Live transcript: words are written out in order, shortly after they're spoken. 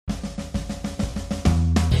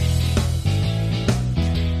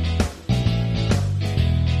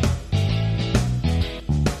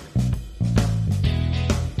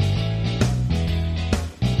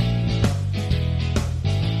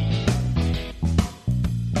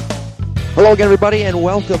Hello again, everybody, and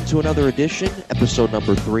welcome to another edition, episode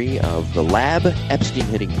number 3 of the Lab Epstein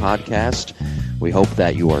Hitting Podcast. We hope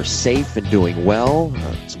that you are safe and doing well.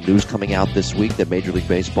 Some news coming out this week that Major League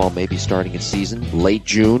Baseball may be starting its season late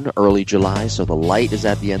June, early July, so the light is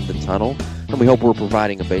at the end of the tunnel. And we hope we're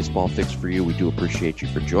providing a baseball fix for you. We do appreciate you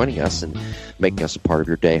for joining us and making us a part of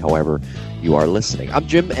your day, however you are listening. I'm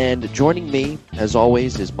Jim, and joining me, as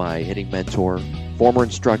always, is my hitting mentor, former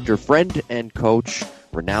instructor, friend, and coach,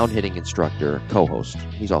 renowned hitting instructor, co-host.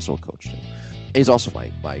 He's also a coach, too. He's also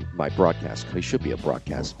my broadcast. He should be a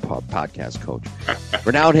podcast coach.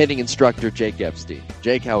 Renowned hitting instructor, Jake Epstein.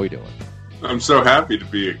 Jake, how are we doing? I'm so happy to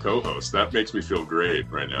be a co-host. That makes me feel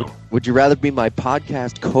great right now. Would you rather be my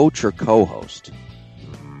podcast coach or co-host?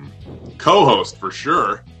 Co-host, for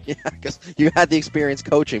sure. Yeah, because you had the experience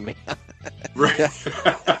coaching me. Right.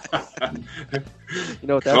 You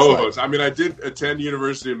know what that's co-host. like. I mean, I did attend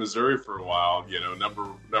University of Missouri for a while,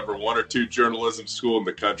 number 1 or 2 journalism school in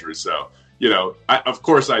the country. So, of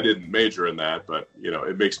course I didn't major in that, but,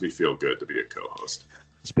 it makes me feel good to be a co-host.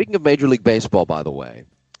 Speaking of Major League Baseball, by the way,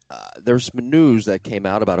 there's some news that came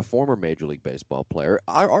out about a former Major League Baseball player,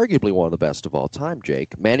 arguably one of the best of all time,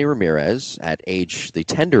 Jake. Manny Ramirez, at the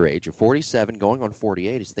tender age of 47, going on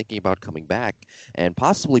 48, is thinking about coming back and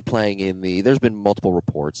possibly playing there's been multiple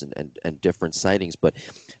reports and different sightings, but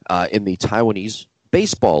in the Taiwanese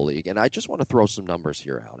Baseball League. And I just want to throw some numbers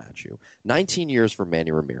here out at you. 19 years for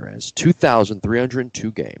Manny Ramirez,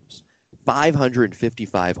 2,302 games,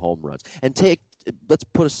 555 home runs. And let's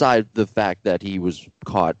put aside the fact that he was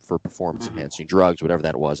caught for performance-enhancing drugs, whatever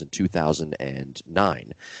that was, in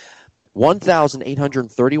 2009.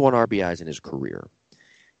 1,831 RBIs in his career,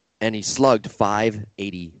 and he slugged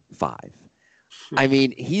 .585. I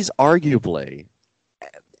mean, he's arguably,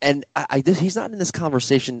 and he's not in this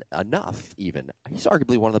conversation enough, even. He's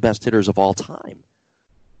arguably one of the best hitters of all time.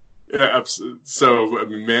 Yeah, so,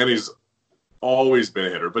 Manny's always been a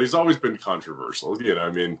hitter, but he's always been controversial.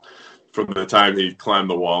 From the time he climbed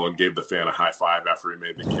the wall and gave the fan a high five after he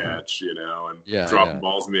made the catch, and dropping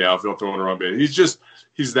balls in the outfield, throwing around base.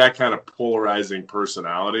 He's that kind of polarizing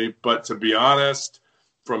personality. But to be honest,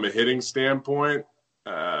 from a hitting standpoint,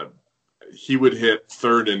 he would hit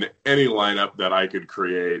third in any lineup that I could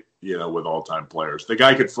create, with all-time players. The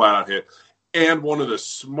guy could flat out hit. And one of the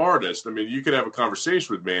smartest. I mean, you could have a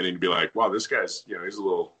conversation with Manny and be like, wow, this guy's, he's a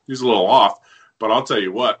little off. But I'll tell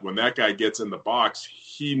you what, when that guy gets in the box,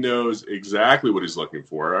 he knows exactly what he's looking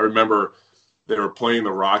for. I remember they were playing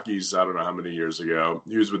the Rockies, I don't know how many years ago.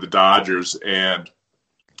 He was with the Dodgers, and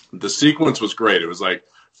the sequence was great. It was like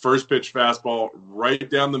first pitch fastball right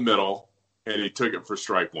down the middle, and he took it for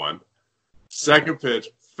strike 1. Second pitch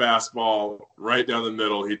fastball right down the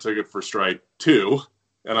middle, he took it for strike 2.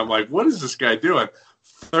 And I'm like, what is this guy doing?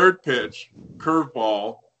 Third pitch,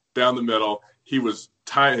 curveball down the middle. His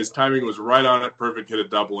timing was right on it, perfect, hit a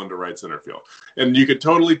double into right center field. And you could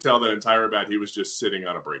totally tell that entire at-bat he was just sitting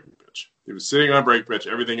on a breaking pitch. He was sitting on a break pitch.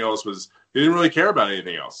 Everything else he didn't really care about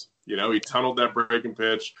anything else. He tunneled that breaking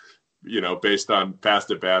pitch, based on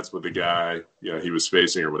past at-bats with the guy, he was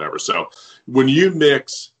facing or whatever. So when you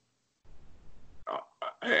mix,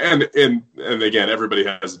 and again, everybody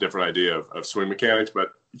has a different idea of swing mechanics,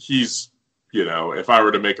 but he's, if I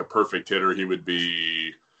were to make a perfect hitter, he would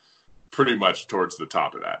be pretty much towards the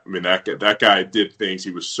top of that. I mean, that guy did things.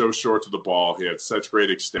 He was so short to the ball. He had such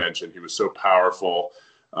great extension. He was so powerful.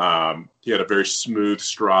 He had a very smooth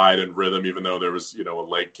stride and rhythm, even though there was, a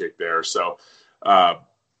leg kick there. So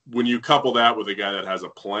when you couple that with a guy that has a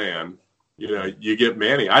plan, you get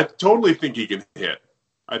Manny. I totally think he can hit.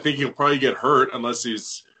 I think he'll probably get hurt unless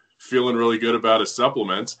he's feeling really good about his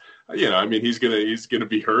supplements. He's gonna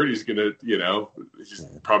be hurt. He's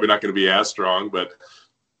probably not gonna be as strong, but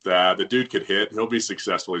the dude could hit. He'll be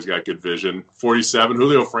successful. He's got good vision. 47.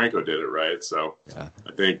 Julio Franco did it, right? So yeah.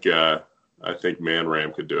 I think Man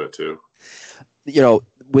Ram could do it too.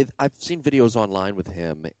 I've seen videos online with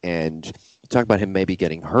him, and you talk about him maybe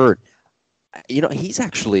getting hurt. He's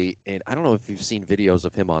actually, and I don't know if you've seen videos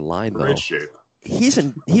of him online, though. Great shape. He's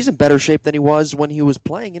in better shape than he was when he was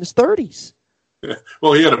playing in his 30s.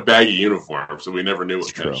 Well, he had a baggy uniform, so we never knew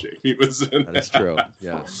what kind of shape he was in. That's true.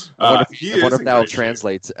 Yeah. I wonder if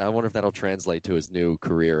that'll translate to his new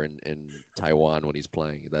career in Taiwan when he's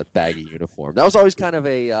playing that baggy uniform. That was always kind of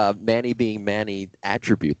a Manny being Manny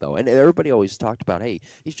attribute, though, and everybody always talked about, hey,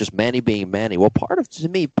 he's just Manny being Manny. Well, part of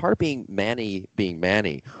being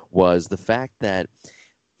Manny was the fact that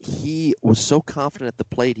he was so confident at the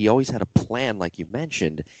plate. He always had a plan, like you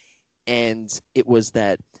mentioned, and it was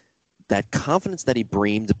that confidence that he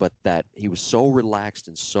breathed, but that he was so relaxed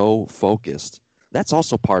and so focused. That's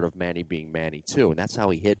also part of Manny being Manny, too, and that's how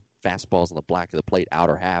he hit fastballs on the back of the plate,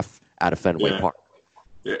 outer half, out of Fenway Park.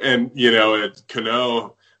 And, at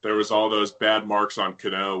Cano, there was all those bad marks on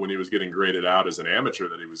Cano when he was getting graded out as an amateur,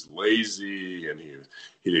 that he was lazy and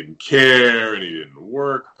he didn't care and he didn't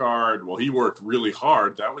work hard. Well, he worked really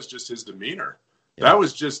hard. That was just his demeanor. Yeah. That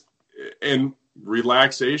was just – and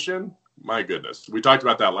relaxation, my goodness. We talked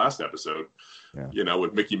about that last episode,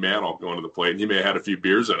 with Mickey Mantle going to the plate. And he may have had a few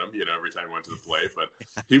beers in him, every time he went to the plate. But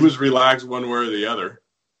he was relaxed one way or the other.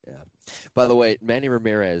 Yeah. By the way, Manny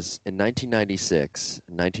Ramirez in 1996,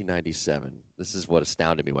 1997. This is what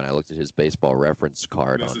astounded me when I looked at his baseball reference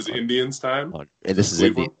card. This is Indians time, and this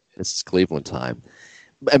is Cleveland time.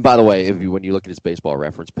 And by the way, when you look at his baseball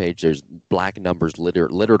reference page, there's black numbers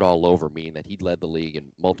littered all over, meaning that he led the league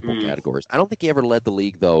in multiple categories. I don't think he ever led the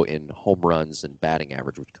league, though, in home runs and batting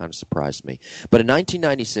average, which kind of surprised me. But in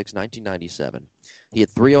 1996, 1997, he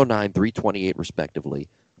had 309, 328 respectively,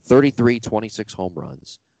 33, 26 home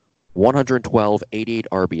runs, 112, 88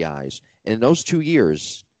 RBIs. And in those 2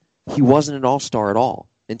 years, he wasn't an all-star at all.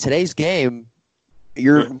 In today's game,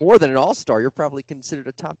 you're more than an all-star. You're probably considered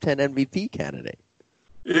a top 10 MVP candidate.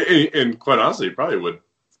 And quite honestly, you probably would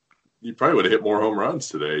have hit more home runs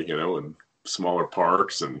today, in smaller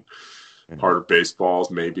parks and harder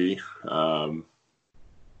baseballs, maybe.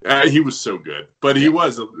 He was so good, but he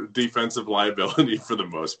was a defensive liability for the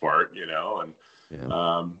most part, and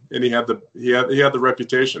he had the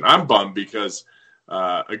reputation. I'm bummed because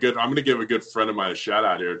I'm going to give a good friend of mine a shout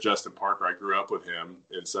out here, Justin Parker. I grew up with him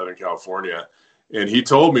in Southern California, and he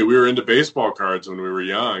told me we were into baseball cards when we were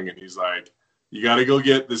young, and he's like, you got to go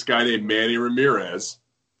get this guy named Manny Ramirez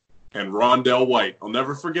and Rondell White. I'll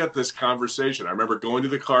never forget this conversation. I remember going to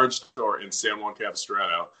the card store in San Juan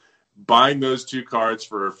Capistrano, buying those two cards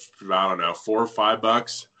for, I don't know, $4 or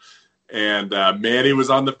 $5. And Manny was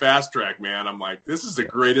on the fast track, man. I'm like, this is the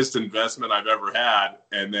greatest investment I've ever had.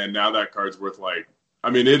 And then now that card's worth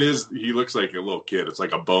it is, he looks like a little kid. It's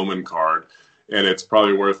like a Bowman card, and it's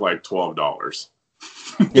probably worth like $12.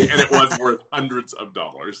 And it was worth hundreds of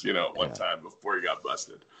dollars, at one time before he got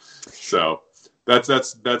busted. So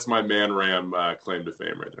that's my Man Ram claim to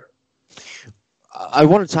fame right there. I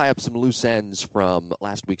want to tie up some loose ends from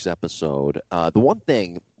last week's episode. The one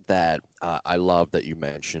thing that I love that you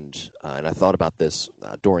mentioned, and I thought about this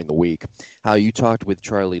during the week, how you talked with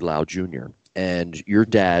Charlie Lau Jr., and your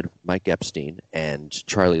dad, Mike Epstein, and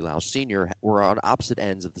Charlie Lau Sr. were on opposite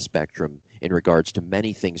ends of the spectrum in regards to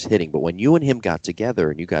many things hitting. But when you and him got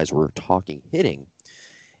together and you guys were talking hitting,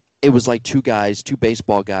 it was like two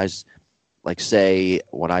baseball guys, like say,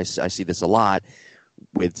 when I see this a lot,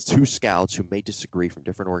 with two scouts who may disagree from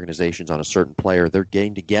different organizations on a certain player, they're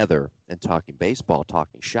getting together and talking baseball,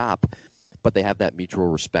 talking shop, but they have that mutual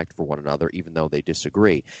respect for one another, even though they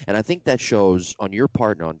disagree. And I think that shows on your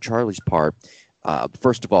part and on Charlie's part,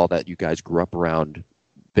 first of all, that you guys grew up around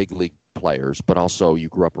big league players, but also you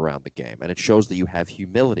grew up around the game. And it shows that you have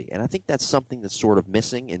humility. And I think that's something that's sort of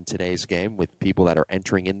missing in today's game with people that are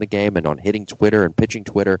entering in the game and on hitting Twitter and pitching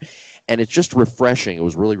Twitter. And it's just refreshing. It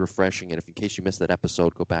was really refreshing. And if in case you missed that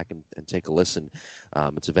episode, go back and take a listen.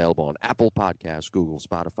 It's available on Apple Podcasts, Google,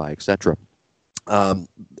 Spotify, etc. I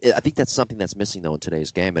think that's something that's missing, though, in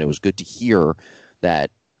today's game. And it was good to hear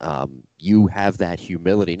that you have that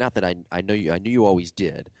humility. Not that I knew you always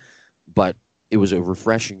did, but it was a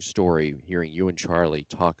refreshing story hearing you and Charlie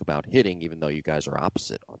talk about hitting, even though you guys are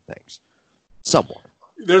opposite on things. Somewhat.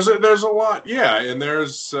 There's a lot, yeah, and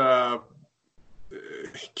there's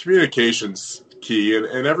communication's key,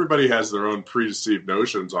 and everybody has their own preconceived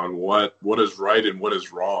notions on what is right and what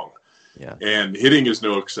is wrong. Yeah. And hitting is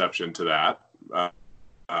no exception to that.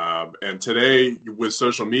 And today, with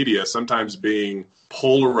social media, sometimes being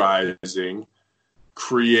polarizing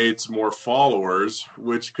creates more followers,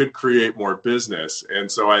 which could create more business. And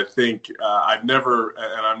so I think I'm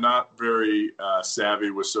not very savvy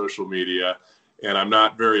with social media, and I'm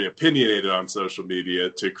not very opinionated on social media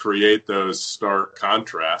to create those stark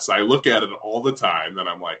contrasts. I look at it all the time, and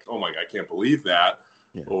I'm like, oh my God, I can't believe that.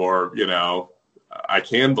 Yeah. Or, I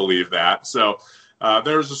can believe that. So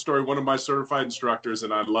there's a story, one of my certified instructors,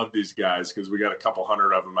 and I love these guys because we got a couple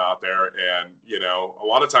hundred of them out there. And, a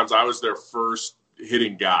lot of times I was their first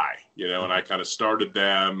hitting guy, and I kind of started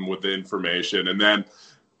them with the information, and then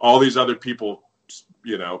all these other people,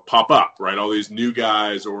 pop up, right? All these new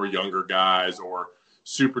guys or younger guys or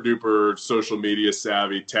super duper social media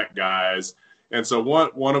savvy tech guys. And so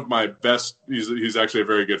one of my best, he's actually a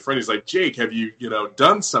very good friend. He's like, Jake, have you,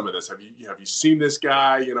 done some of this? Have you seen this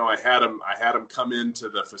guy? I had him come into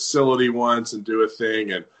the facility once and do a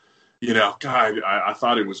thing. And, God, I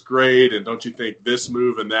thought it was great. And don't you think this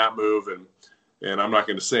move and that move? And I'm not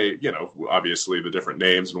going to say, obviously the different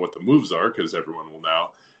names and what the moves are because everyone will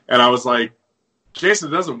know. And I was like, Jason,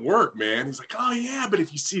 it doesn't work, man. He's like, oh, yeah, but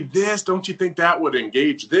if you see this, don't you think that would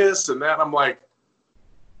engage this and that? I'm like,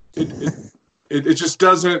 it just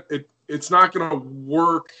doesn't – it's not going to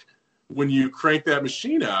work when you crank that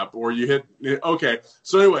machine up or you hit – okay.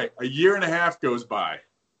 So anyway, a year and a half goes by,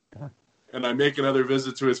 and I make another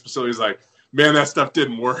visit to his facility. He's like, man, that stuff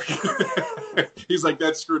didn't work. He's like,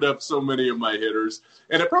 that screwed up so many of my hitters.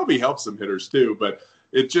 And it probably helps some hitters too, but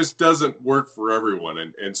it just doesn't work for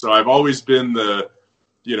everyone. And so I've always been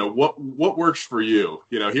what works for you?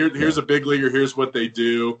 Here's a big leaguer. Here's what they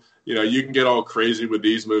do. You can get all crazy with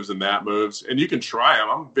these moves and that moves, and you can try them.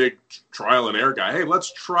 I'm a big trial and error guy. Hey,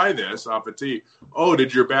 let's try this off a tee. Oh,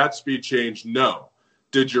 did your bat speed change? No.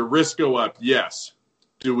 Did your wrist go up? Yes.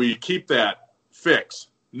 Do we keep that fix?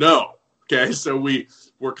 No. Okay, so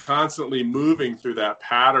we're constantly moving through that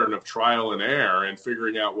pattern of trial and error and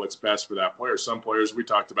figuring out what's best for that player. Some players, we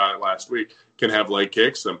talked about it last week, can have leg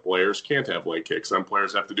kicks. Some players can't have leg kicks. Some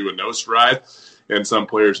players have to do a no stride, and some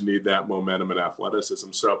players need that momentum and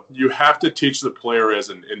athleticism. So you have to teach the player as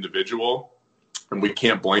an individual, and we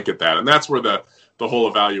can't blanket that. And that's where the whole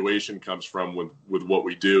evaluation comes from with what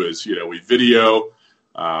we do is, we video.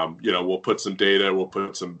 We'll put some data, we'll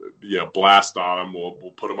put some, blast on them.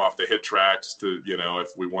 We'll put them off the hit tracks to,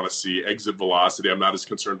 if we want to see exit velocity. I'm not as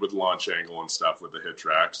concerned with launch angle and stuff with the hit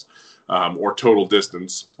tracks, or total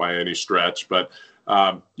distance by any stretch. But,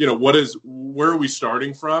 where are we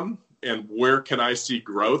starting from and where can I see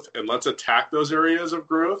growth? And let's attack those areas of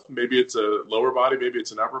growth. Maybe it's a lower body, maybe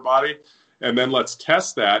it's an upper body. And then let's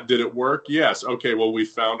test that. Did it work? Yes. Okay. Well, we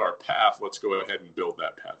found our path. Let's go ahead and build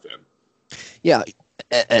that path in. Yeah.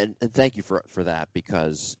 And thank you for that,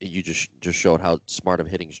 because you just showed how smart of a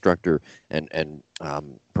hitting instructor and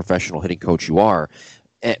professional hitting coach you are.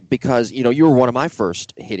 Because you were one of my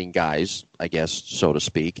first hitting guys, I guess, so to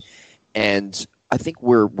speak. And I think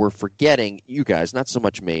we're forgetting, you guys, not so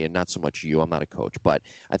much me and not so much you. I'm not a coach, but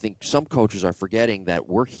I think some coaches are forgetting that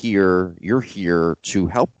you're here to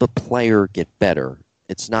help the player get better.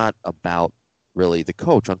 It's not about really the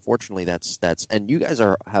coach. Unfortunately, that's and you guys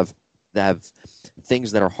have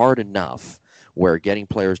things that are hard enough, where getting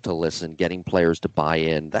players to listen, getting players to buy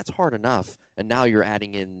in, that's hard enough. And now you're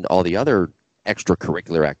adding in all the other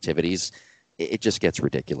extracurricular activities. It just gets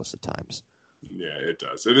ridiculous at times. Yeah, it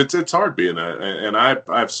does. And it's hard being that. And I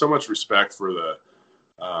have so much respect for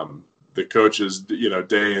the coaches,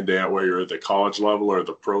 day in, day out, where you're at the college level or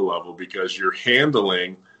the pro level, because you're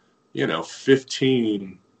handling,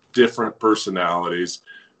 15 different personalities,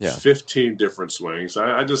 15 different swings.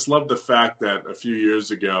 I just love the fact that a few years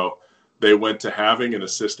ago they went to having an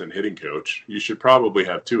assistant hitting coach. You should probably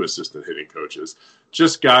have 2 assistant hitting coaches,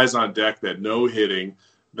 just guys on deck that know hitting,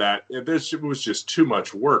 that it was just too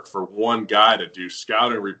much work for one guy to do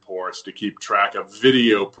scouting reports, to keep track of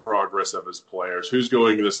video progress of his players, who's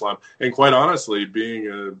going to this line, and quite honestly,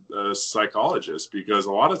 being a psychologist, because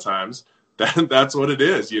a lot of times that's what it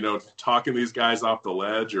is, talking these guys off the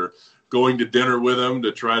ledge or going to dinner with them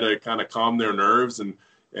to try to kind of calm their nerves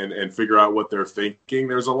and figure out what they're thinking.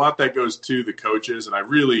 There's a lot that goes to the coaches, and I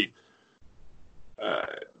really,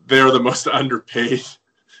 they're the most underpaid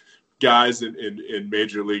guys in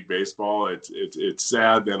Major League Baseball. It's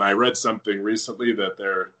sad. And I read something recently that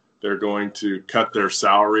they're going to cut their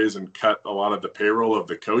salaries and cut a lot of the payroll of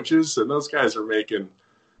the coaches, and those guys are making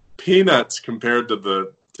peanuts compared to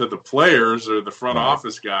the players or the front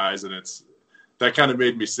office guys, and that kind of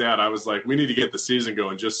made me sad. I was like, we need to get the season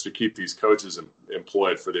going just to keep these coaches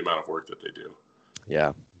employed for the amount of work that they do.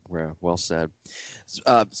 Yeah, well said.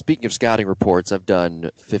 Speaking of scouting reports, I've done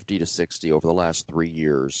 50 to 60 over the last 3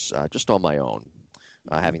 years, just on my own,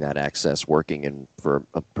 having that access, working for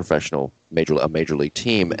a professional major league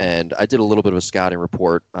team. And I did a little bit of a scouting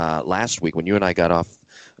report last week when you and I got off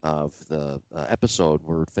of the episode.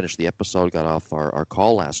 We finished the episode, got off our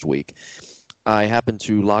call last week. I happened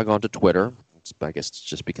to log on to Twitter. I guess it's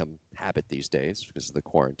just become habit these days because of the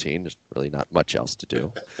quarantine. There's really not much else to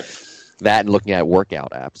do. That and looking at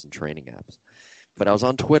workout apps and training apps. But I was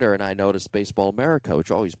on Twitter and I noticed Baseball America, which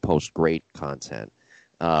always posts great content.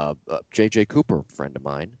 J.J. Cooper, a friend of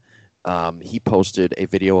mine, he posted a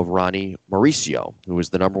video of Ronnie Mauricio, who is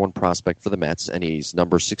the number 1 prospect for the Mets, and he's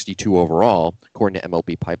number 62 overall, according to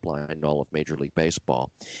MLB Pipeline and all of Major League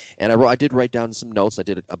Baseball. And I did write down some notes. I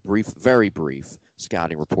did a very brief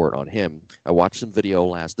scouting report on him. I watched some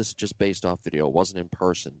video this is just based off video, it wasn't in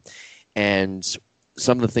person. And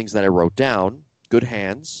some of the things that I wrote down: good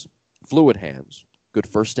hands, fluid hands, good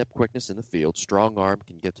first step quickness in the field, strong arm,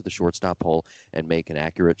 can get to the shortstop hole and make an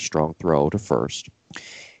accurate, strong throw to first.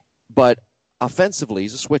 But offensively,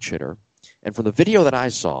 he's a switch hitter. And from the video that I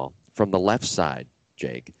saw from the left side,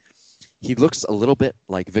 Jake, he looks a little bit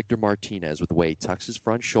like Victor Martinez with the way he tucks his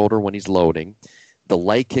front shoulder when he's loading. The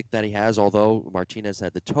leg kick that he has, although Martinez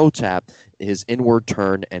had the toe tap, his inward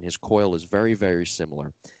turn and his coil is very, very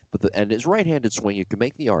similar. And his right-handed swing, you can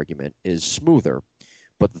make the argument, is smoother.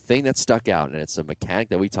 But the thing that stuck out, and it's a mechanic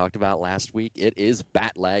that we talked about last week, it is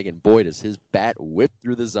bat lag, and boy, does his bat whip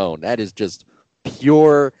through the zone. That is just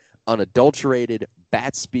pure, unadulterated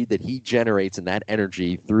bat speed that he generates and that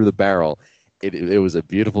energy through the barrel. It was a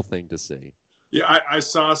beautiful thing to see. Yeah, I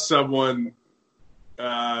saw someone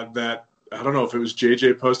that, I don't know if it was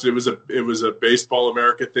JJ posted. It was a Baseball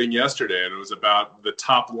America thing yesterday, and it was about the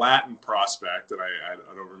top Latin prospect, and I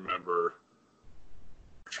don't remember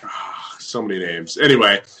so many names.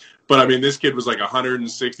 Anyway, but I mean, this kid was like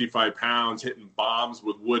 165 pounds, hitting bombs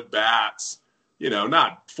with wood bats.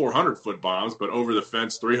 Not 400-foot bombs, but over the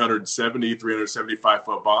fence, 370,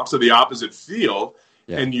 375-foot bombs to the opposite field.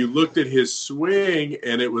 Yeah. And you looked at his swing,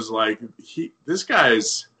 and it was like he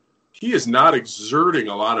is not exerting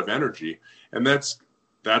a lot of energy, and that's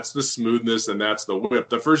the smoothness and that's the whip.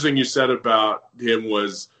 The first thing you said about him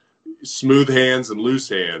was smooth hands and loose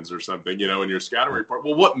hands or something, in your scouting report.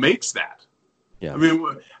 Well, what makes that? Yeah. I mean,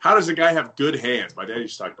 how does a guy have good hands? My dad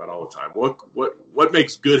used to talk about it all the time. What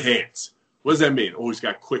makes good hands? What does that mean? Oh, he's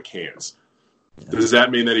got quick hands. Yeah. Does that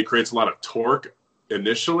mean that he creates a lot of torque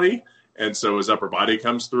initially, and so his upper body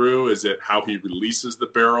comes through? Is it how he releases the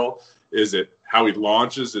barrel? Is it how he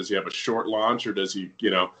launches? Does he have a short launch, or does he,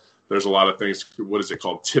 there's a lot of things. What is it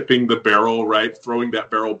called? Tipping the barrel, right? Throwing that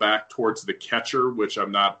barrel back towards the catcher, which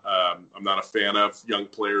I'm not a fan of young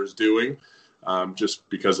players doing, just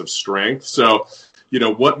because of strength. So,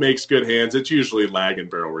 what makes good hands? It's usually lag and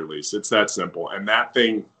barrel release. It's that simple. And that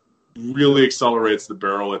thing really accelerates the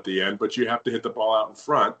barrel at the end, but you have to hit the ball out in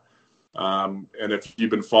front. And if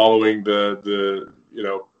you've been following the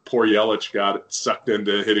poor Yelich got sucked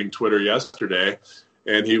into hitting Twitter yesterday,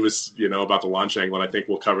 and he was, about the launch angle, and I think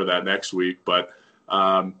we'll cover that next week. But,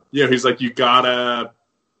 he's like, you got to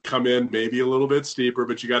come in maybe a little bit steeper,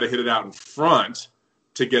 but you got to hit it out in front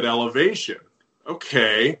to get elevation.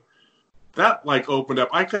 Okay. That opened up.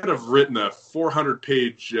 I could have written a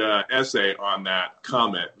 400-page essay on that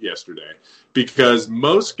comment yesterday, because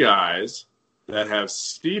most guys that have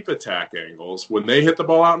steep attack angles, when they hit the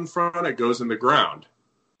ball out in front, it goes in the ground.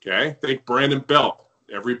 Okay, think Brandon Belt.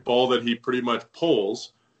 Every ball that he pretty much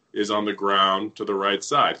pulls is on the ground to the right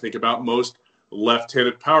side. Think about most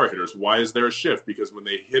left-handed power hitters. Why is there a shift? Because when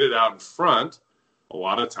they hit it out in front, a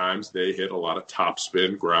lot of times they hit a lot of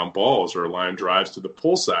topspin ground balls or line drives to the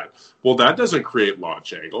pull side. Well, that doesn't create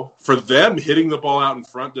launch angle. For them, hitting the ball out in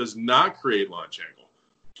front does not create launch angle.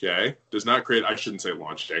 Okay? Does not create, I shouldn't say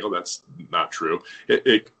launch angle. That's not true.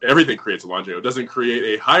 Everything creates a launch angle. It doesn't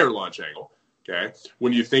create a higher launch angle. Okay?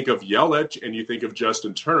 When you think of Yelich and you think of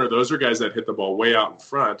Justin Turner, those are guys that hit the ball way out in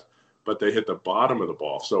front, but they hit the bottom of the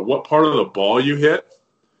ball. So what part of the ball you hit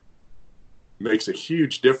makes a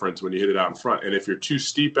huge difference when you hit it out in front. And if you're too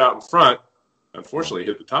steep out in front, unfortunately, you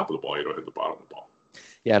hit the top of the ball. You don't hit the bottom of the ball.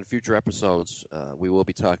 Yeah, in future episodes, we will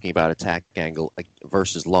be talking about attack angle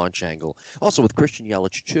versus launch angle. Also, with Christian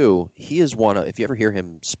Yelich, too, he is one of, if you ever hear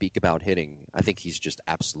him speak about hitting, I think he's just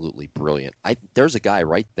absolutely brilliant. There's a guy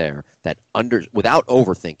right there that without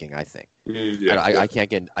overthinking, I think. Yeah, I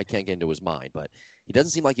can't get into his mind, but he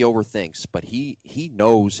doesn't seem like he overthinks, but he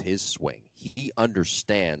knows his swing. He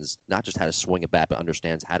understands not just how to swing a bat, but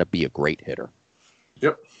understands how to be a great hitter.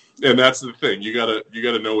 Yep. And that's the thing. You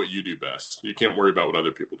gotta know what you do best. You can't worry about what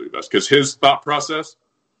other people do best. Because his thought process,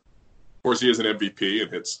 of course, he is an MVP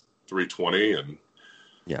and hits 320 and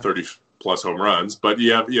 30-plus home runs. But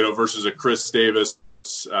you have, versus a Chris Davis,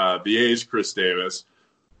 the A's Chris Davis.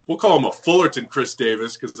 We'll call him a Fullerton Chris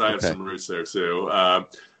Davis because I have some roots there, too.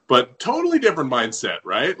 But totally different mindset,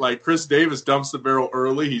 right? Like Chris Davis dumps the barrel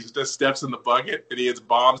early. He just steps in the bucket, and he hits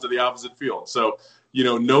bombs to the opposite field. So,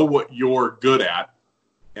 know what you're good at.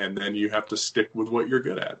 And then you have to stick with what you're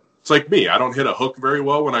good at. It's like me. I don't hit a hook very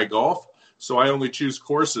well when I golf, so I only choose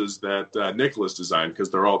courses that Nicholas designed because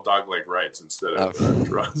they're all dogleg rights instead of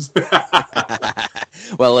draws.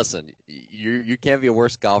 Well, listen, you can't be a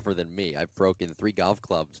worse golfer than me. I've broken 3 golf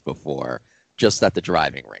clubs before just at the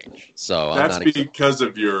driving range. So that's because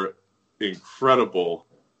of your incredible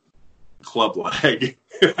club lag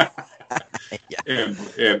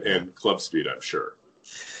and club speed, I'm sure.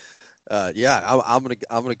 I'm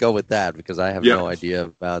gonna go with that because I have no idea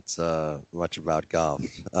about much about golf.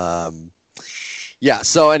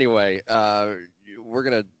 So anyway, we're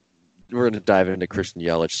gonna dive into Christian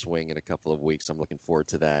Yelich swing in a couple of weeks. I'm looking forward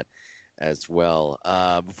to that as well.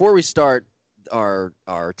 Before we start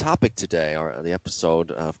our topic today, the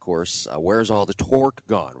episode, of course, where's all the torque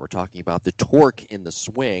gone? We're talking about the torque in the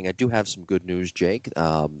swing. I do have some good news, Jake.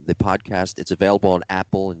 The podcast, it's available on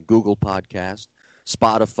Apple and Google Podcast,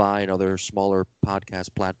 Spotify, and other smaller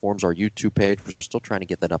podcast platforms. Our YouTube page, we're still trying to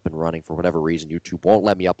get that up and running. For whatever reason, YouTube won't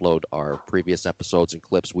let me upload our previous episodes and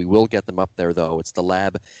clips. We will get them up there, though. It's the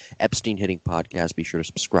Lab Epstein Hitting Podcast. Be sure to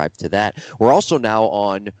subscribe to that. We're also now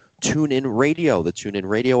on TuneIn Radio, the TuneIn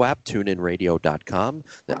Radio app, TuneInRadio.com.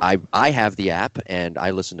 I have the app, and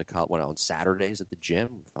I listen to when on Saturdays at the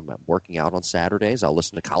gym. If I'm working out on Saturdays, I'll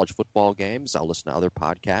listen to college football games. I'll listen to other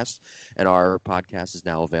podcasts, and our podcast is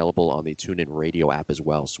now available on the TuneIn Radio app as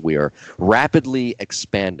well. So we are rapidly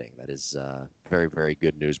expanding. That is very, very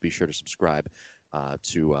good news. Be sure to subscribe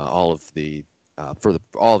to all of the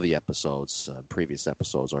all the episodes. Previous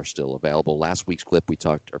episodes are still available. Last week's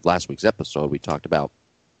episode, we talked about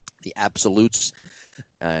the absolutes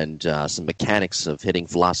and some mechanics of hitting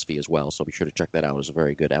philosophy as well. So be sure to check that out. It was a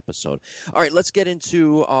very good episode. All right, let's get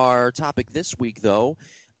into our topic this week, though.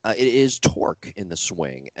 It is torque in the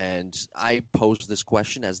swing. And I posed this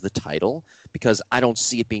question as the title because I don't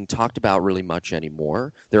see it being talked about really much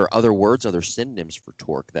anymore. There are other words, other synonyms for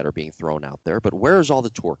torque that are being thrown out there. But where is all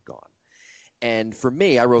the torque gone? And for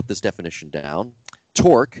me, I wrote this definition down.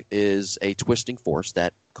 Torque is a twisting force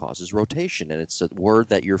that causes rotation, and it's a word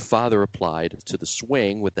that your father applied to the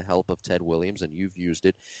swing with the help of Ted Williams, and you've used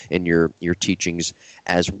it in your teachings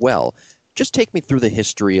as well. Just take me through the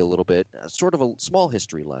history a little bit, sort of a small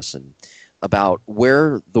history lesson about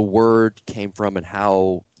where the word came from and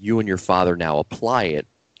how you and your father now apply it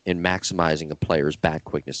in maximizing a player's bat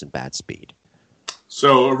quickness and bat speed.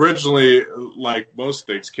 So originally, like most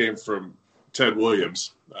things, came from Ted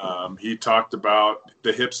Williams. He talked about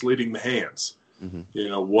the hips leading the hands. Mm-hmm. You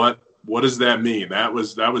know, what does that mean? That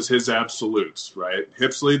was his absolutes, right?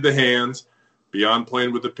 Hips lead the hands, beyond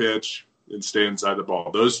playing with the pitch, and stay inside the ball.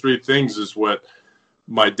 Those three things is what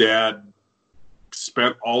my dad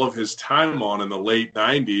spent all of his time on in the late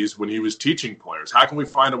 90s when he was teaching players. How can we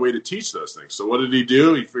find a way to teach those things? So what did he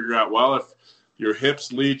do? He figured out, well, if your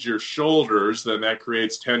hips lead your shoulders, then that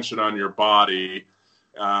creates tension on your body.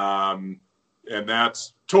 And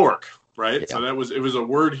that's torque, right? Yeah. So it was a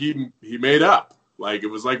word he made up. Like, it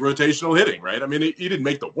was like rotational hitting, right? I mean, he didn't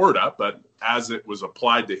make the word up, but as it was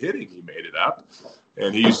applied to hitting, he made it up.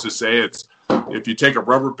 And he used to say it's, if you take a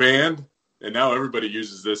rubber band, and now everybody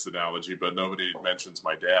uses this analogy, but nobody mentions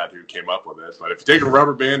my dad who came up with it. But if you take a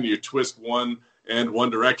rubber band and you twist one end one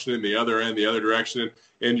direction and the other end the other direction,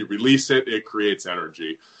 and you release it, it creates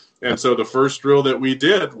energy. And so the first drill that we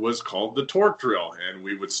did was called the torque drill. And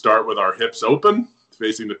we would start with our hips open,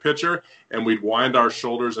 facing the pitcher, and we'd wind our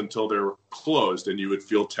shoulders until they were closed, and you would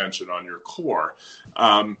feel tension on your core.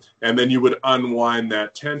 And then you would unwind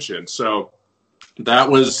that tension. So that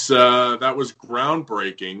was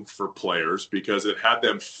groundbreaking for players because it had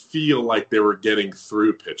them feel like they were getting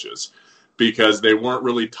through pitches because they weren't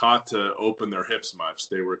really taught to open their hips much.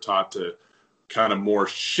 They were taught to kind of more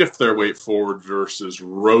shift their weight forward versus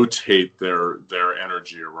rotate their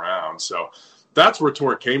energy around. So that's where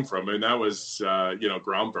torque came from. And that was,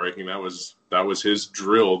 groundbreaking. That was his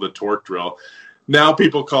drill, the torque drill. Now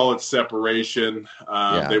people call it separation.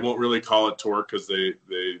 They won't really call it torque because they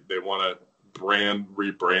want to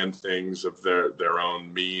rebrand things of their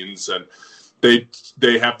own means. And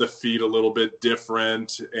they have the feet a little bit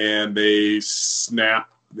different and they snap.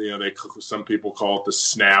 Some people call it the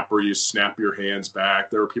snap, where you snap your hands back.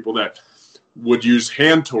 There are people that would use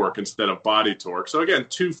hand torque instead of body torque. So again,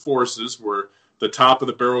 two forces where the top of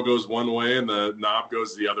the barrel goes one way and the knob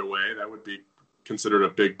goes the other way. That would be considered a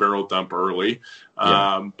big barrel dump early.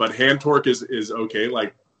 Yeah. But hand torque is okay,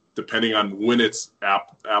 like depending on when it's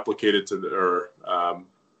applicated to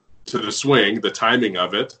the swing, the timing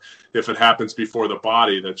of it. If it happens before the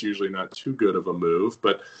body, that's usually not too good of a move.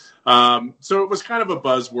 But so it was kind of a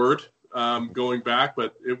buzzword going back,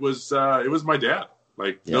 but it was my dad.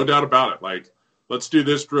 Like, no doubt about it. Like, let's do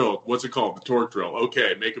this drill. What's it called? The torque drill.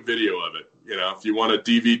 Okay, make a video of it. You know, if you want a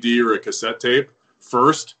DVD or a cassette tape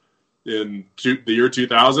first in the year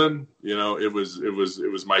 2000, it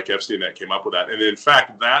was Mike Epstein that came up with that. And in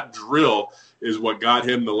fact, that drill is what got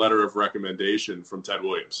him the letter of recommendation from Ted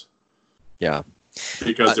Williams. Yeah.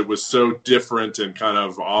 Because it was so different and kind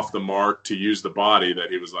of off the mark to use the body that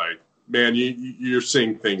he was like, man, you're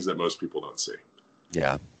seeing things that most people don't see.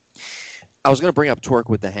 Yeah. I was going to bring up torque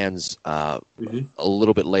with the hands a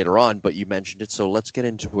little bit later on, but you mentioned it, so let's get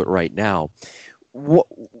into it right now.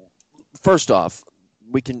 First off,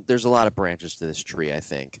 there's a lot of branches to this tree, I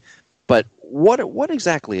think. But what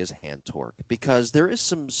exactly is hand torque? Because there is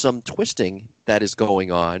some twisting that is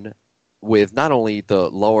going on with not only the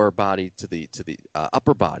lower body to the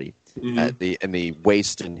upper body, Mm-hmm. in the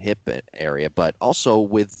waist and hip area, but also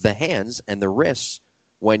with the hands and the wrists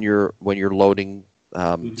when you're loading,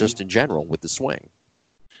 just in general with the swing.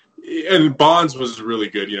 And Bonds was really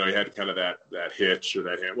good. He had kind of that hitch or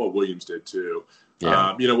that hand. Well, Williams did too.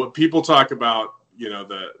 Yeah. What people talk about,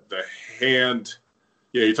 the hand.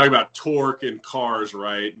 You talk about torque in cars,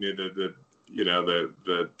 right? And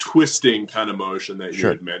the twisting kind of motion that you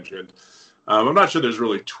had mentioned. I'm not sure there's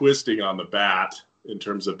really twisting on the bat in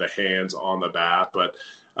terms of the hands on the bat, but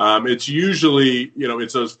it's usually,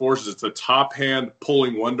 it's those forces. It's the top hand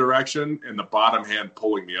pulling one direction and the bottom hand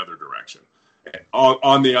pulling the other direction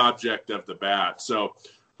on the object of the bat. So,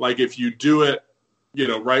 like if you do it,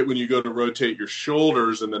 right when you go to rotate your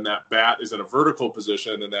shoulders and then that bat is in a vertical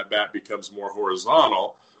position and that bat becomes more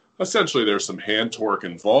horizontal, essentially there's some hand torque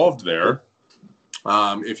involved there.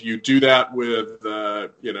 If you do that with,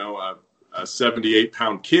 a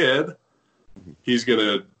 78-pound kid, he's going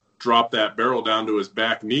to drop that barrel down to his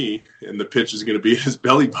back knee and the pitch is going to be his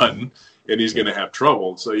belly button and he's going to have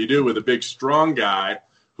trouble. So you do it with a big, strong guy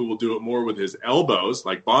who will do it more with his elbows.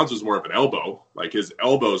 Like Bonds was more of an elbow, like his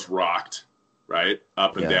elbows rocked, right,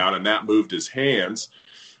 up and down, and that moved his hands.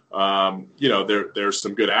 There's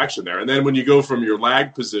some good action there. And then when you go from your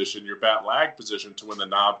lag position, your bat lag position, to when the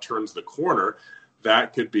knob turns the corner,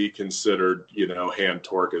 that could be considered, hand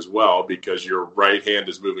torque as well, because your right hand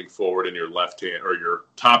is moving forward and your left hand, or your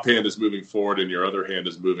top hand is moving forward and your other hand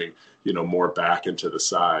is moving, more back into the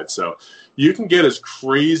side. So you can get as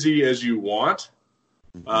crazy as you want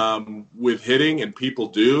with hitting, and people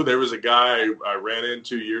do. There was a guy I ran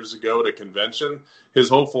into years ago at a convention. His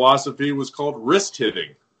whole philosophy was called wrist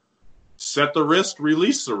hitting. Set the wrist,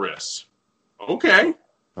 release the wrist. Okay.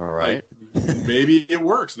 All right. Maybe it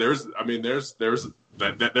works. There's a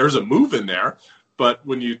move in there. But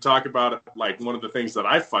when you talk about it, like one of the things that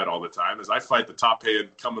I fight all the time is I fight the top hand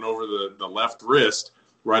coming over the left wrist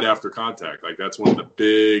right after contact. Like that's one of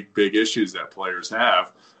the big issues that players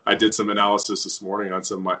have. I did some analysis this morning on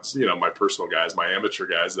some of my personal guys, my amateur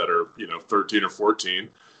guys that are, 13 or 14.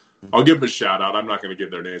 I'll give them a shout out. I'm not going to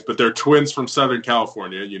give their names, but they're twins from Southern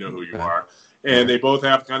California. You know who you are. And they both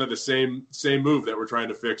have kind of the same move that we're trying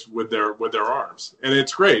to fix with their arms. And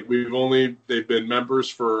it's great. They've been members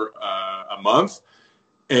for a month,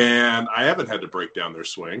 and I haven't had to break down their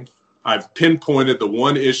swing. I've pinpointed the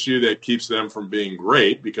one issue that keeps them from being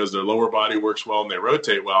great because their lower body works well and they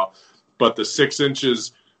rotate well. But the 6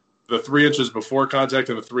 inches, the 3 inches before contact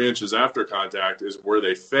and the 3 inches after contact is where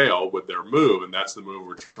they fail with their move, and that's the move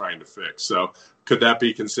we're trying to fix. So could that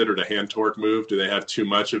be considered a hand torque move? Do they have too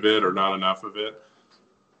much of it or not enough of it?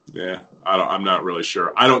 Yeah, I'm not really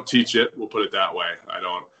sure. I don't teach it. We'll put it that way.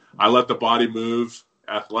 I let the body move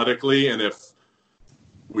athletically, and if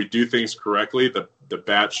we do things correctly, the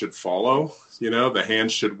bat should follow. The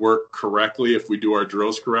hands should work correctly if we do our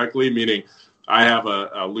drills correctly, meaning I have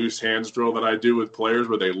a loose hands drill that I do with players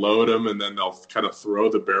where they load them and then they'll kind of throw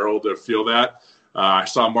the barrel to feel that. I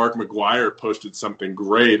saw Mark McGwire posted something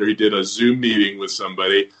great, or he did a Zoom meeting with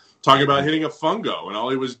somebody talking about hitting a fungo, and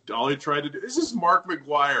all he tried to do. This is Mark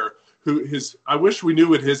McGwire, I wish we knew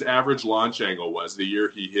what his average launch angle was the year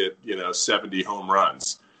he hit 70 home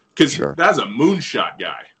runs, because that's a moonshot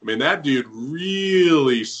guy. I mean, that dude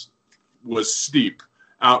really was steep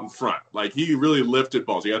out in front. Like, he really lifted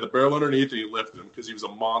balls. He had the barrel underneath and he lifted them because he was a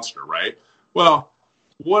monster, right? Well,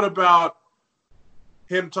 what about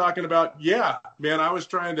him talking about, yeah, man, I was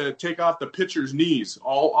trying to take off the pitcher's knees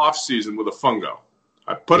all off season with a fungo.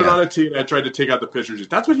 I put it on a tee and I tried to take out the pitcher's knees.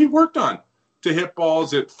 That's what he worked on, to hit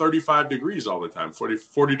balls at 35 degrees all the time,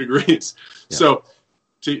 40 degrees. Yeah. So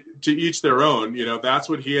to each their own, that's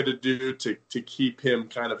what he had to do to keep him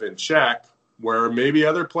kind of in check, where maybe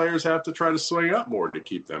other players have to try to swing up more to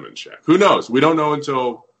keep them in check. Who knows? We don't know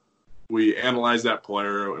until we analyze that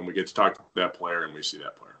player and we get to talk to that player and we see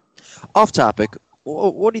that player. Off topic,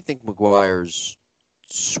 what do you think McGwire's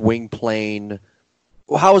swing plane,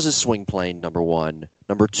 how is his swing plane, number one?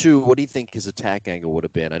 Number two, what do you think his attack angle would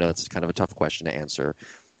have been? I know it's kind of a tough question to answer.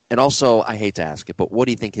 And also, I hate to ask it, but what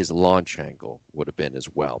do you think his launch angle would have been as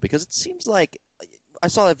well? Because it seems like, I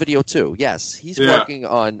saw that video too. Yes, he's working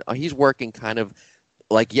kind of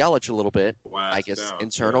like Yelich a little bit. I guess down.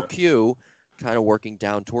 Internal cue, kind of working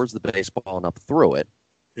down towards the baseball and up through it.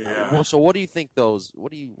 Yeah. So what do you think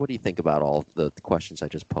what do you think about all the questions I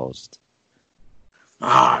just posed?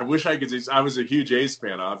 I wish I could. I was a huge A's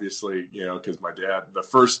fan, obviously, because my dad, the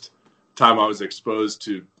first time I was exposed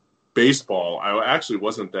to baseball, I actually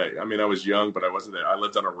wasn't that. I mean, I was young, but I wasn't that. I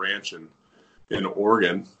lived on a ranch in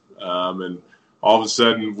Oregon, and all of a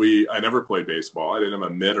sudden I never played baseball. I didn't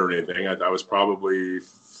have a mitt or anything. I was probably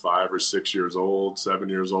 5 or 6 years old, 7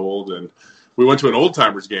 years old. And we went to an old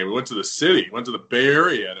timers game. We went to the city, went to the Bay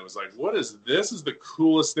Area. And it was like, what is this? This is the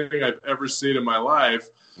coolest thing I've ever seen in my life.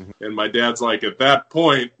 Mm-hmm. And my dad's like, at that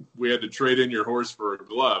point, we had to trade in your horse for a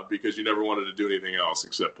glove because you never wanted to do anything else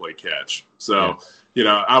except play catch. So,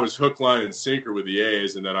 I was hook, line, and sinker with the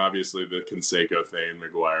A's. And then obviously the Canseco thing,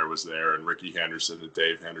 McGuire was there, and Ricky Henderson and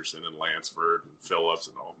Dave Henderson and Lansford and Phillips.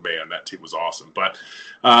 And man, that team was awesome. But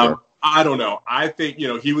I don't know. I think,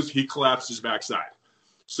 he collapsed his backside.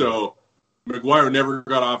 So McGuire never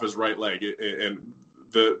got off his right leg. And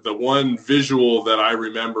the one visual that I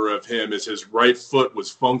remember of him is his right foot was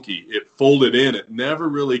funky. It folded in. It never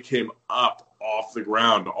really came up off the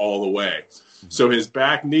ground all the way. So his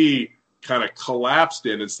back knee kind of collapsed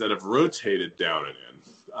in instead of rotated down and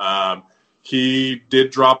in. He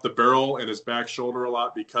did drop the barrel and his back shoulder a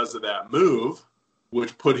lot because of that move,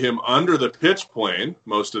 which put him under the pitch plane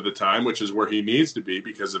most of the time, which is where he needs to be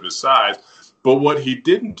because of his size. But what he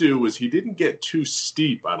didn't do was he didn't get too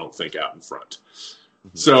steep, I don't think, out in front.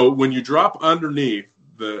 Mm-hmm. So when you drop underneath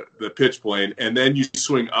the pitch plane and then you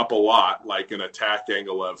swing up a lot, like an attack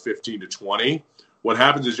angle of 15 to 20, what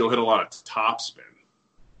happens is you'll hit a lot of topspin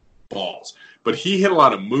balls. But he hit a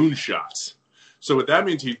lot of moonshots. So what that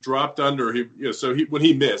means, he dropped under. When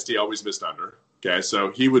he missed, he always missed under. Okay,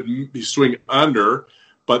 so he would swing under,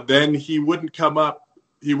 but then he wouldn't come up.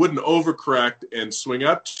 He wouldn't overcorrect and swing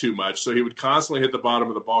up too much. So he would constantly hit the bottom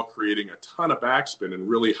of the ball, creating a ton of backspin and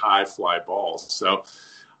really high fly balls. So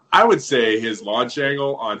I would say his launch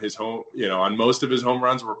angle on his on most of his home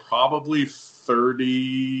runs were probably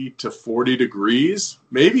 30 to 40 degrees,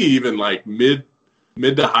 maybe even like mid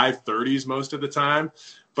to high 30s most of the time.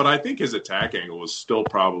 But I think his attack angle was still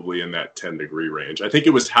probably in that 10-degree range. I think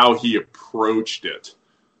it was how he approached it,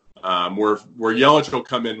 where Yelich will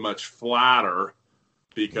come in much flatter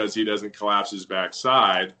because he doesn't collapse his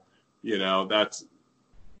backside. That's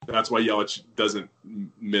why Yelich doesn't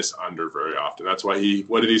miss under very often. That's why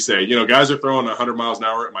what did he say? Guys are throwing 100 miles an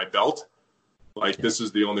hour at my belt. Like, this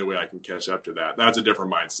is the only way I can catch up to that. That's a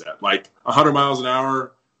different mindset. Like, 100 miles an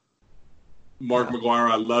hour, Mark McGuire,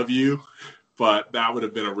 I love you. But that would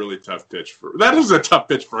have been a really tough pitch that is a tough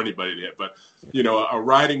pitch for anybody to hit. But, a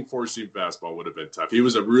riding four-seam fastball would have been tough. He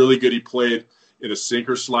was he played in a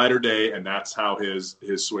sinker slider day, and that's how his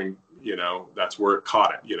swing, that's where it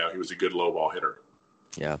caught it. He was a good low ball hitter.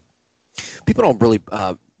 Yeah. People don't really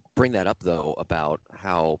bring that up, though, about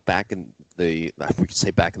how back in we could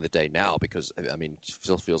say back in the day now, because, it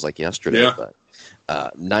still feels like yesterday. Yeah. But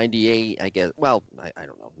 98, I guess. Well, I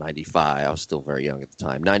don't know. 95. I was still very young at the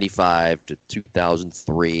time. 95 to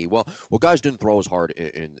 2003. Well, guys didn't throw as hard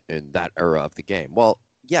in that era of the game. Well,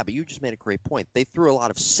 yeah, but you just made a great point. They threw a lot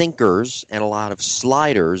of sinkers and a lot of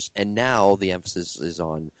sliders, and now the emphasis is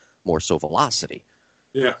on more so velocity.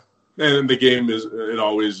 Yeah, and the game it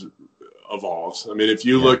always evolves. If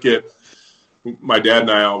you look at my dad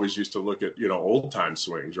and I always used to look at old time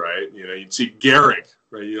swings, right? You'd see Gehrig.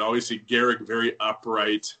 Right, you'd always see Gehrig very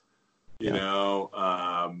upright.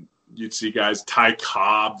 You'd see guys Ty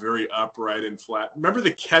Cobb very upright and flat. Remember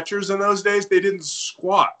the catchers in those days? They didn't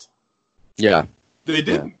squat. Yeah, they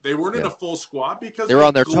didn't. Yeah. They weren't in a full squat because they were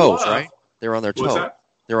on their toes, right? They were on their toes. What's that?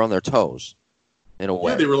 They were on their toes, in a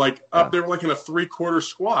way. Yeah, they were like up. They were like in a 3/4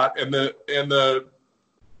 squat, and the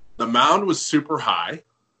mound was super high.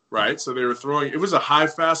 Right, so they were throwing. It was a high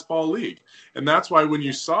fastball league, and that's why when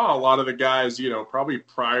you saw a lot of the guys, probably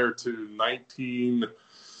prior to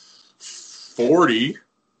 1940,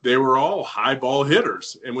 they were all high ball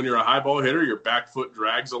hitters. And when you're a high ball hitter, your back foot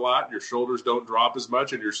drags a lot, your shoulders don't drop as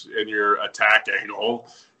much, and your attack angle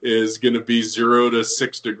is going to be 0 to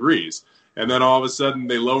 6 degrees. And then all of a sudden,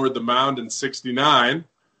 they lowered the mound in '69,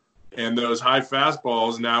 and those high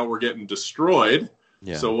fastballs now were getting destroyed.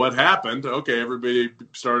 Yeah. So what happened? Okay, everybody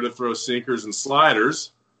started to throw sinkers and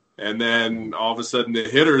sliders, and then all of a sudden the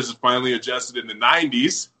hitters finally adjusted in the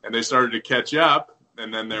 90s, and they started to catch up,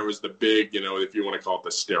 and then there was the big, if you want to call it the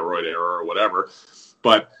steroid era or whatever,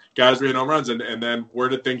 but guys were hitting home runs, and then where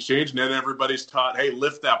did things change? And then everybody's taught, hey,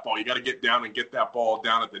 lift that ball. You got to get down and get that ball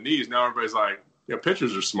down at the knees. Now everybody's like,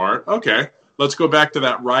 pitchers are smart. Okay, let's go back to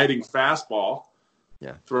that riding fastball.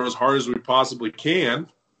 Yeah, throw as hard as we possibly can.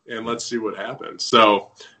 And let's see what happens.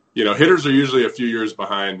 So, hitters are usually a few years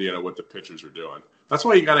behind, what the pitchers are doing. That's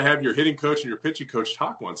why you got to have your hitting coach and your pitching coach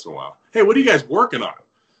talk once in a while. Hey, what are you guys working on?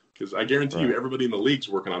 Because I guarantee you everybody in the league's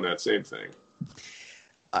working on that same thing.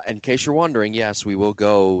 In case you're wondering, yes, we will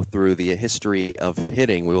go through the history of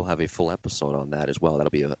hitting. We will have a full episode on that as well. That'll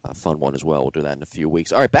be a fun one as well. We'll do that in a few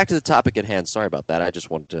weeks. All right, back to the topic at hand. Sorry about that. I just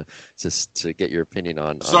wanted to get your opinion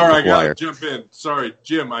on. Sorry, I got to jump in. Sorry,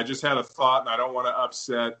 Jim. I just had a thought, and I don't want to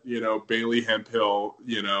upset, Bailey Hemphill,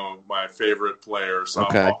 my favorite player, softball.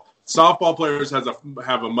 Okay. Softball players have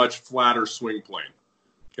a much flatter swing plane.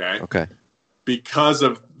 Okay. Okay. Because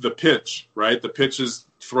of the pitch, right? The pitch is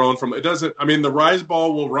thrown from the rise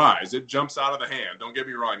ball will rise. It jumps out of the hand. Don't get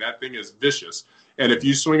me wrong. That thing is vicious. And if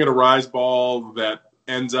you swing at a rise ball that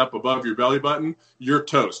ends up above your belly button, you're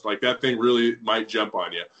toast. Like that thing really might jump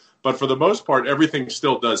on you. But for the most part, everything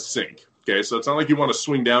still does sink. Okay. So it's not like you want to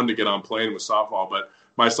swing down to get on plane with softball, but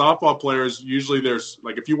my softball players, usually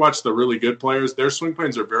if you watch the really good players, their swing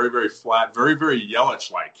planes are very, very flat, very, very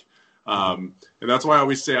Yelich-like. And that's why I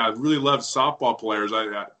always say I really love softball players.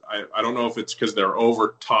 I don't know if it's because they're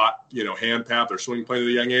over-taught, hand path or swing plane at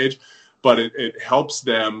a young age, but it helps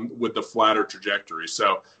them with the flatter trajectory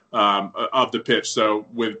of the pitch. So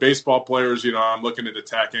with baseball players, I'm looking at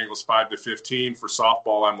attack angles 5 to 15. For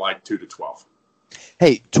softball, I'm like 2 to 12.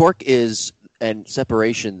 Hey, torque and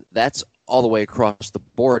separation, that's all the way across the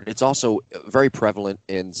board. It's also very prevalent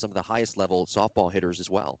in some of the highest level softball hitters as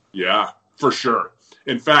well. Yeah, for sure.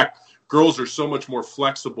 In fact, girls are so much more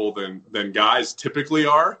flexible than guys typically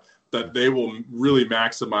are that they will really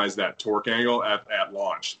maximize that torque angle at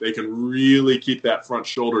launch. They can really keep that front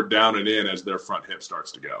shoulder down and in as their front hip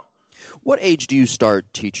starts to go. What age do you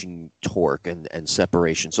start teaching torque and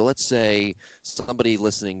separation? So let's say somebody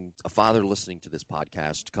a father listening to this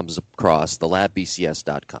podcast comes across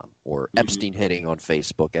thelabbcs.com or Epstein Hitting on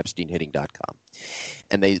Facebook, epsteinhitting.com.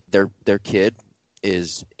 And their kid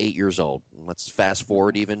is 8 years old. Let's fast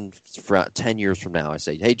forward even 10 years from now. I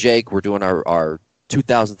say, hey, Jake, we're doing our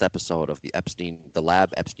 2000th episode of the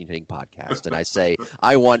Lab Epstein Hitting podcast. And I say,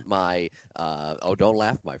 I want my, don't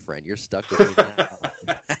laugh, my friend. You're stuck with me now.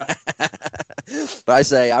 But I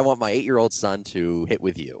say, I want my 8-year-old son to hit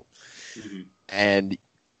with you. Mm-hmm. And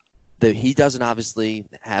he doesn't obviously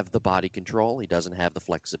have the body control. He doesn't have the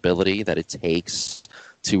flexibility that it takes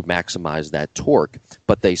to maximize that torque,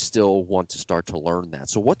 but they still want to start to learn that.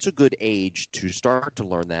 So what's a good age to start to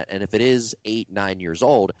learn that? And if it is 8, 9 years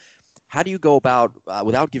old, how do you go about,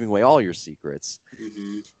 without giving away all your secrets,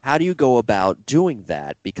 how do you go about doing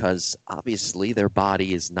that? Because obviously their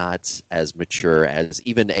body is not as mature as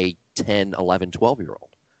even a 10, 11,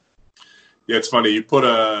 12-year-old. Yeah, it's funny. You put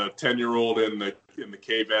a 10-year-old in the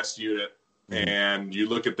KVest unit and you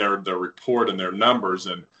look at their report and their numbers,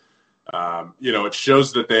 and it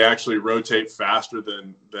shows that they actually rotate faster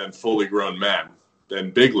than fully grown men,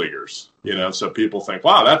 than big leaguers. So people think,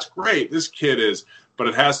 wow, that's great. This kid is, but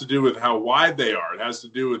it has to do with how wide they are. It has to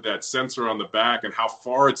do with that sensor on the back and how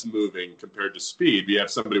far it's moving compared to speed. You have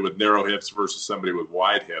somebody with narrow hips versus somebody with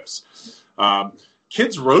wide hips.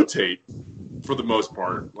 Kids rotate for the most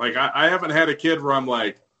part. Like I haven't had a kid where I'm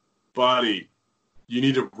like, buddy, you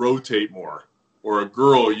need to rotate more. Or a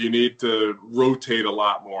girl, you need to rotate a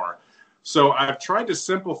lot more. So I've tried to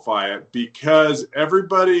simplify it because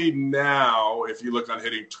everybody now, if you look on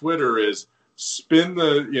Hitting Twitter, is spin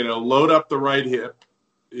load up the right hip,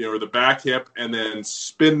 or the back hip, and then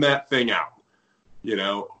spin that thing out.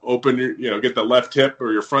 Open your, get the left hip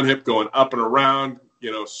or your front hip going up and around,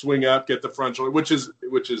 swing up, get the front shoulder, which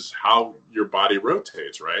is how your body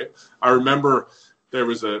rotates, right? I remember there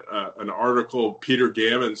was an article, Peter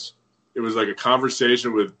Gammons. It was like a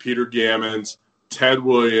conversation with Peter Gammons, Ted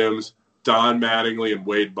Williams, Don Mattingly, and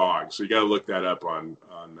Wade Boggs. So you got to look that up on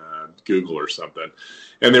Google or something.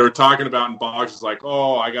 And they were talking about, and Boggs is like,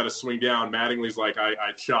 oh, I got to swing down. Mattingly's like,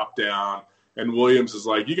 I chop down. And Williams is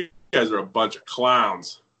like, you guys are a bunch of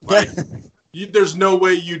clowns. Like, there's no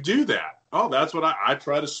way you do that. Oh, that's what I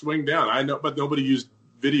try to swing down. I know, but nobody used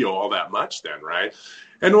video all that much then, right?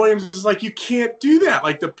 And Williams is like, you can't do that.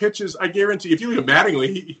 Like the pitches, I guarantee, if you look at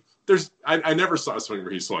Mattingly, I never saw a swing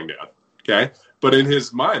where he swung down. Okay. But in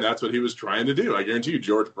his mind, that's what he was trying to do. I guarantee you,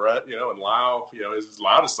 George Brett, and Lau, his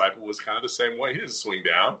Lau disciple was kind of the same way. He didn't swing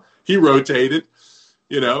down. He rotated,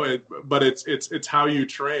 but it's how you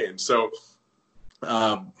train. So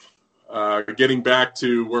getting back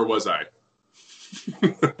to, where was I?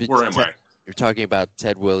 Where am I? You're talking about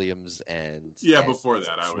Ted Williams and before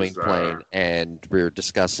that I swing plane, and we were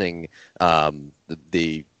discussing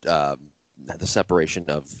the separation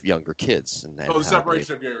of younger kids. And the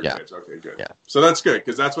separation of younger kids. Okay, good. Yeah. So that's good,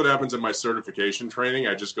 because that's what happens in my certification training.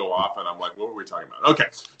 I just go off and I'm like, what were we talking about? Okay,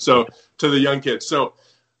 so to the young kids. So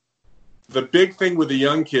the big thing with the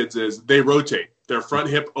young kids is they rotate. their front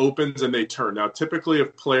hip opens and they turn. Now, typically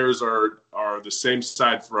if players are the same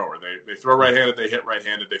side thrower, they throw right-handed, they hit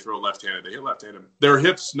right-handed, they throw left-handed, they hit left-handed. Their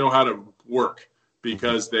hips know how to work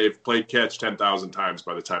because they've played catch 10,000 times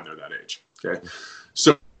by the time they're that age. Okay.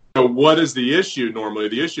 So what is the issue normally?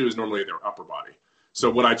 The issue is normally their upper body. So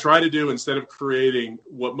what I try to do, instead of creating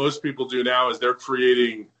what most people do now, is they're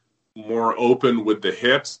creating more open with the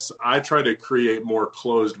hips. I try to create more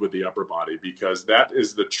closed with the upper body because that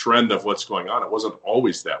is the trend of what's going on. It wasn't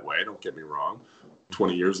always that way. Don't get me wrong.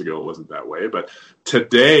 20 years ago, it wasn't that way. But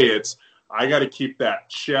today I got to keep that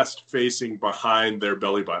chest facing behind their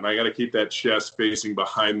belly button. I got to keep that chest facing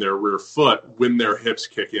behind their rear foot when their hips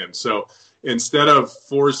kick in. So instead of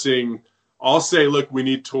forcing, I'll say, look, we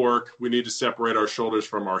need torque. We need to separate our shoulders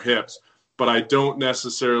from our hips. But I don't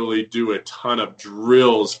necessarily do a ton of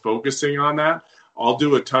drills focusing on that. I'll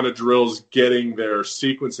do a ton of drills getting their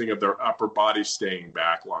sequencing of their upper body staying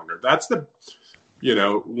back longer. That's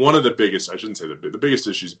one of the biggest, I shouldn't say the biggest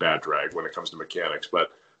issue is bad drag when it comes to mechanics,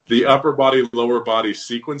 but the upper body, lower body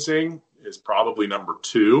sequencing is probably number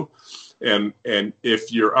 2. And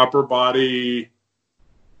if your upper body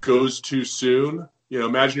goes too soon,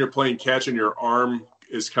 imagine you're playing catch and your arm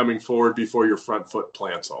is coming forward before your front foot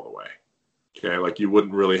plants all the way. Okay, like you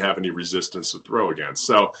wouldn't really have any resistance to throw against.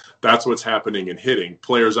 So that's what's happening in hitting.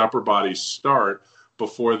 Players' upper bodies start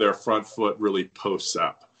before their front foot really posts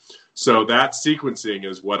up. So that sequencing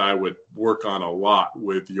is what I would work on a lot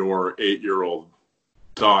with your 8-year-old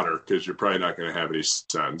daughter, because you're probably not going to have any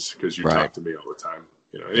sons because you talk to me all the time.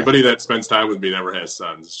 Anybody that spends time with me never has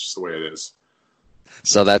sons. It's just the way it is.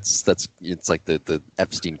 So that's it's like the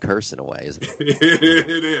Epstein curse in a way, isn't it?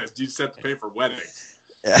 It is. You just have to pay for weddings.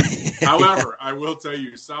 However, I will tell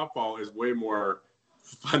you, softball is way more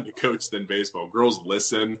fun to coach than baseball. Girls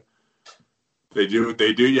listen. They do.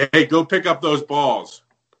 Hey, go pick up those balls.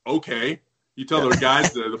 Okay. You tell those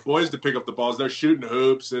guys, the boys, to pick up the balls. They're shooting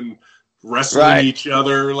hoops and wrestling each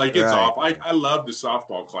other. Like, it's off. I love the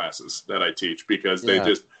softball classes that I teach because they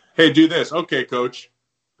just, hey, do this. Okay, coach.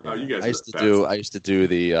 Oh, you guys. I used to do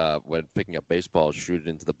the when picking up baseball, shoot it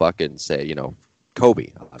into the bucket and say,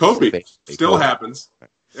 Kobe. Kobe still happens.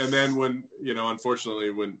 And then when, unfortunately,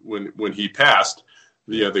 when he passed,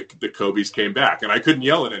 the Kobe's came back, and I couldn't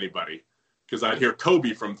yell at anybody because I'd hear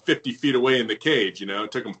Kobe from 50 feet away in the cage.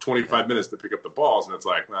 It took him 25 minutes to pick up the balls, and it's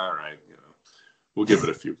like, all right, we'll give it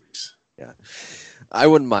a few weeks. Yeah, I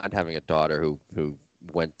wouldn't mind having a daughter who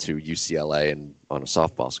went to UCLA and on a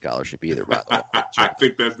softball scholarship either. By the way, I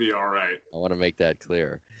think that'd be all right. I want to make that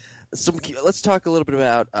clear. Let's talk a little bit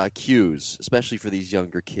about cues, especially for these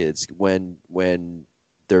younger kids when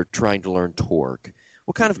they're trying to learn torque.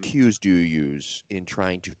 What kind of cues do you use in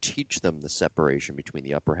trying to teach them the separation between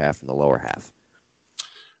the upper half and the lower half?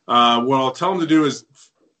 What I'll tell them to do is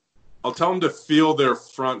I'll tell them to feel their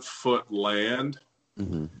front foot land,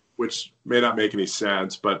 which may not make any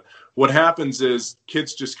sense. But what happens is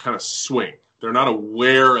kids just kind of swing. They're not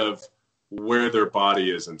aware of where their body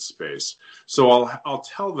is in space. So I'll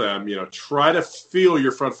tell them, try to feel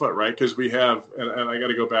your front foot, right? Because we have, and I got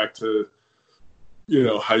to go back to,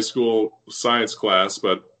 high school science class,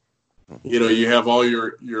 but you have all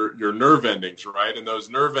your nerve endings, right? And those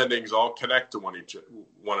nerve endings all connect to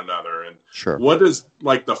one another. And what is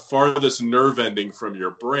like the farthest nerve ending from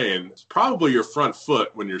your brain? It's probably your front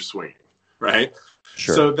foot when you're swinging, right?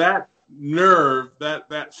 Sure. So that nerve,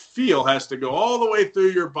 that feel has to go all the way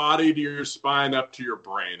through your body to your spine up to your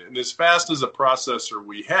brain. And as fast as a processor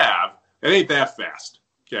we have, it ain't that fast.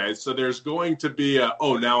 Okay, so there's going to be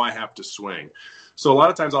now I have to swing. So a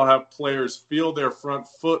lot of times I'll have players feel their front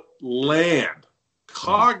foot land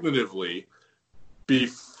cognitively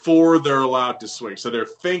before they're allowed to swing. So they're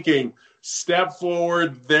thinking, step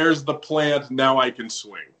forward, there's the plant, now I can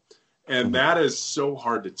swing. And that is so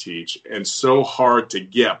hard to teach and so hard to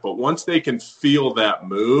get. But once they can feel that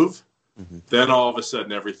move, then all of a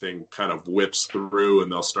sudden everything kind of whips through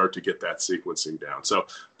and they'll start to get that sequencing down. So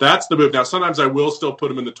that's the move. Now, sometimes I will still put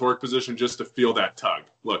them in the torque position just to feel that tug.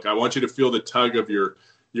 Look, I want you to feel the tug of your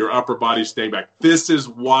upper body staying back. This is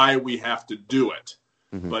why we have to do it.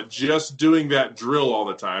 But just doing that drill all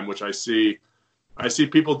the time, which I see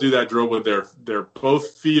people do that drill with their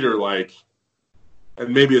both feet are like,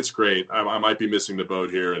 and maybe it's great. I might be missing the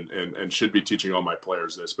boat here and should be teaching all my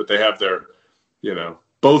players this, but they have their,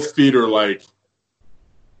 both feet are like,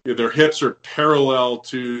 their hips are parallel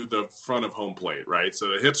to the front of home plate, right? So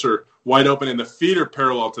the hips are wide open and the feet are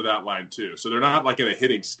parallel to that line too. So they're not like in a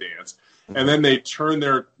hitting stance. And then they turn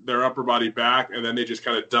their upper body back and then they just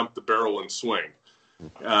kind of dump the barrel and swing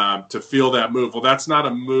to feel that move. Well, that's not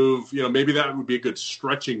a move. Maybe that would be a good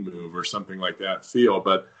stretching move or something like that feel.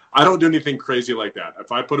 But I don't do anything crazy like that.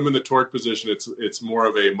 If I put them in the torque position, it's more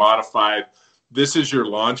of a modified, this is your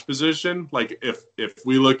launch position. Like if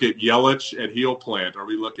we look at Yelich at heel plant, or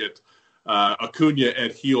we look at Acuna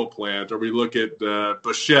at heel plant, or we look at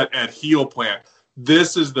Bichette at heel plant,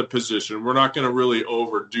 this is the position. We're not going to really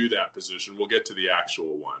overdo that position. We'll get to the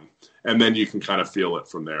actual one, and then you can kind of feel it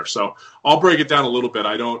from there. So I'll break it down a little bit.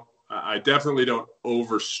 I definitely don't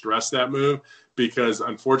overstress that move, because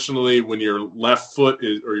unfortunately when your left foot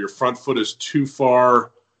or your front foot is too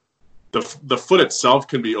far, the foot itself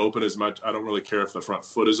can be open as much. I don't really care if the front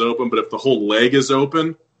foot is open, but if the whole leg is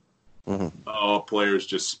open, players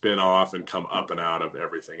just spin off and come up and out of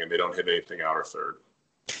everything, and they don't hit anything out or third.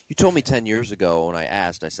 You told me 10 years ago when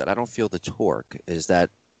I said, I don't feel the torque. Is that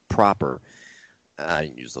proper? I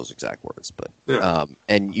didn't use those exact words, but yeah.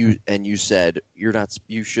 And you said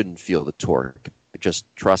you shouldn't feel the torque. Just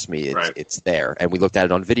trust me, it's there. And we looked at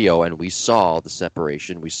it on video, and we saw the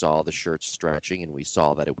separation, we saw the shirt stretching, and we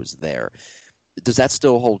saw that it was there. Does that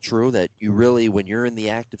still hold true, that you really, when you're in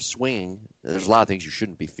the act of swing, there's a lot of things you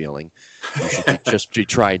shouldn't be feeling. You should just be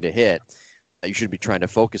trying to hit. You shouldn't be trying to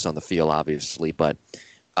focus on the feel, obviously, but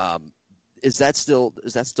is that still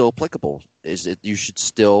applicable? Is it you should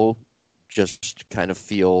still just kind of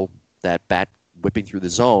feel that bat whipping through the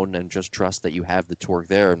zone and just trust that you have the torque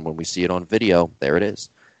there, and when we see it on video, there it is.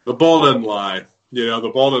 The ball doesn't lie.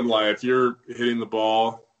 The ball doesn't lie. If you're hitting the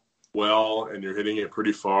ball well and you're hitting it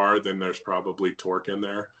pretty far, then there's probably torque in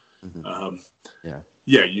there.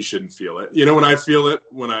 Yeah, you shouldn't feel it. When I feel it,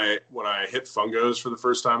 when I hit fungos for the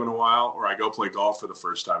first time in a while, or I go play golf for the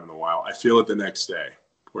first time in a while, I feel it the next day,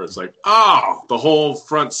 where it's like, the whole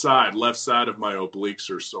front side, left side of my obliques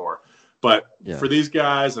are sore. But for these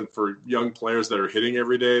guys and for young players that are hitting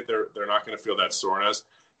every day, they're not going to feel that soreness,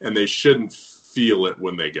 and they shouldn't feel it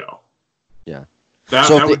when they go. Yeah.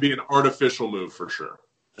 That would be an artificial move for sure.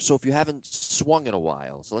 So if you haven't swung in a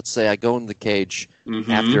while, so let's say I go in the cage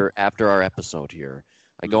after our episode here,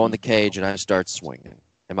 I go in the cage and I start swinging.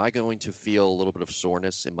 Am I going to feel a little bit of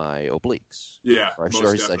soreness in my obliques? Yeah, I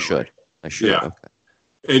should. Yeah. Okay.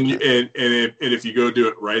 And if you go do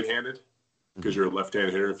it right-handed, because you're a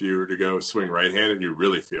left-handed hitter, if you were to go swing right-handed, you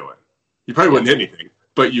really feel it. You probably wouldn't hit anything,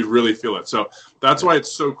 but you really feel it. So that's why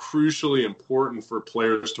it's so crucially important for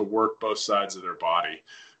players to work both sides of their body.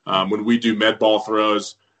 When we do med ball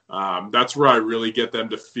throws, that's where I really get them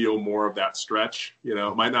to feel more of that stretch.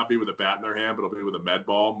 It might not be with a bat in their hand, but it'll be with a med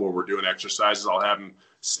ball. Where we're doing exercises, I'll have them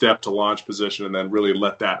step to launch position and then really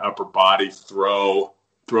let that upper body throw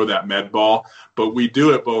that med ball. But we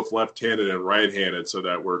do it both left-handed and right-handed so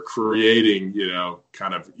that we're creating,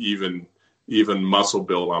 kind of even muscle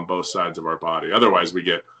build on both sides of our body. Otherwise,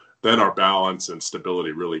 then our balance and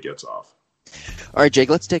stability really gets off. All right, Jake,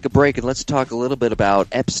 let's take a break and let's talk a little bit about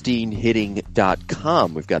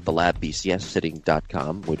EpsteinHitting.com. We've got the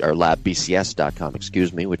LabBCSHitting.com, or LabBCS.com,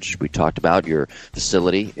 which we talked about, your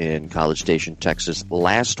facility in College Station, Texas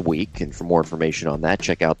last week. And for more information on that,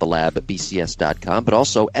 check out the LabBCS.com, but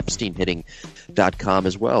also EpsteinHitting.com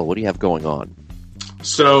as well. What do you have going on?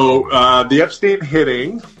 So the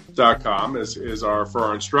EpsteinHitting.com is for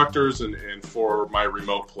our instructors and for my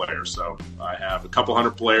remote players. So I have a couple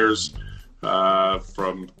hundred players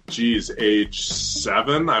from age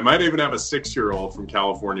 7. I might even have a 6-year-old from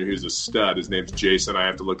California who's a stud. His name's Jason. I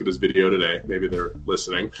have to look at his video today. Maybe they're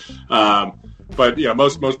listening. But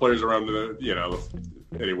most players around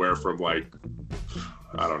anywhere from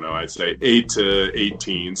I'd say 8 to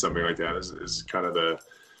 18, something like that is kind of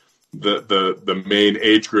the main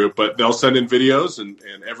age group. But they'll send in videos, and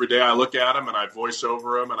every day I look at them and I voice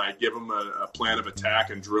over them and I give them a plan of attack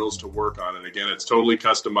and drills to work on. And again, it's totally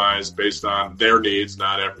customized based on their needs.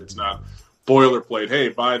 It's not boilerplate. Hey,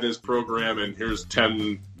 buy this program and here's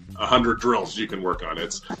 100 drills you can work on.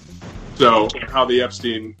 It's so how the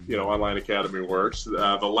Epstein Online Academy works. The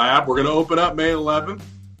lab, we're going to open up May 11th.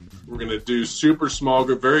 We're going to do super small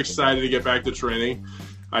group. Very excited to get back to training.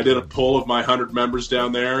 I did a poll of my 100 members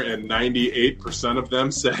down there, and 98% of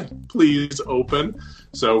them said, please open.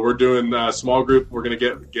 So we're doing a small group. We're going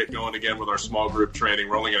to get going again with our small group training.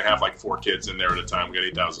 We're only going to have 4 kids in there at a time. We got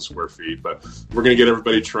 8,000 square feet. But we're going to get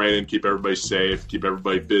everybody training, keep everybody safe, keep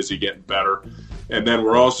everybody busy, getting better. And then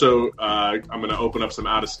we're also I'm going to open up some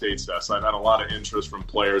out-of-state stuff. So I've had a lot of interest from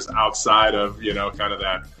players outside of, kind of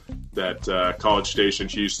that College Station,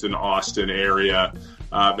 Houston, Austin area.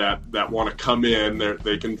 That want to come in,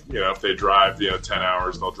 they can, if they drive, 10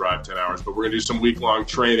 hours, they'll drive 10 hours. But we're going to do some week-long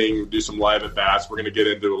training, do some live at-bats. We're going to get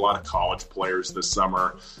into a lot of college players this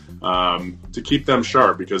summer to keep them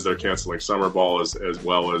sharp because they're canceling summer ball as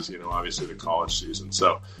well as, obviously the college season.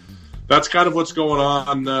 So that's kind of what's going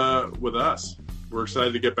on with us. we're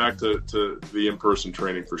excited to get back to the in-person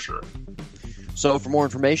training for sure. So for more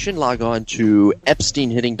information, log on to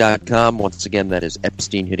EpsteinHitting.com. Once again, that is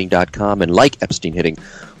EpsteinHitting.com, and like Epstein Hitting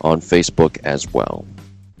on Facebook as well.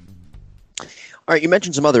 All right, you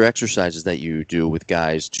mentioned some other exercises that you do with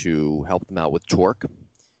guys to help them out with torque,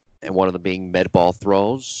 and one of them being med ball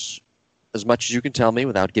throws. As much as you can tell me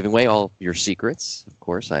without giving away all your secrets, of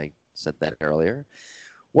course, I said that earlier.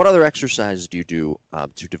 What other exercises do you do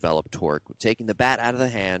to develop torque, taking the bat out of the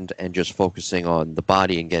hand and just focusing on the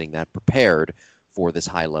body and getting that prepared for this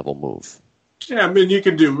high-level move? Yeah, I mean, you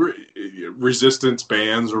can do resistance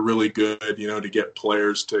bands are really good, to get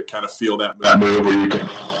players to kind of feel that move where you can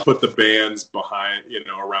put the bands behind,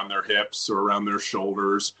 around their hips or around their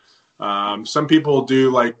shoulders. Some people do,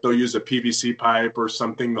 they'll use a PVC pipe or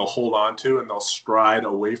something they'll hold on to and they'll stride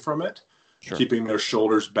away from it. Sure. Keeping their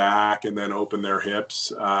shoulders back and then open their hips.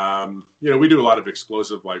 We do a lot of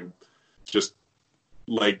explosive, just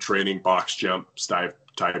leg training, box jump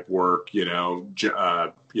type work,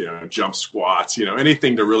 jump squats,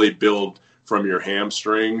 anything to really build from your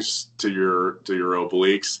hamstrings to your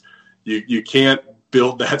obliques. You can't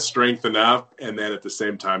build that strength enough and then at the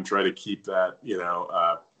same time try to keep that,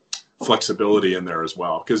 flexibility in there as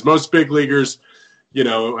well. Because most big leaguers,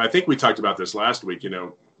 I think we talked about this last week,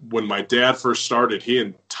 when my dad first started, he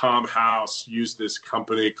and Tom House used this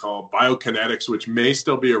company called Biokinetics, which may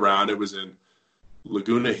still be around. It was in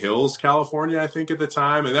Laguna Hills, California, I think at the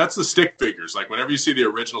time. And that's the stick figures. Whenever you see the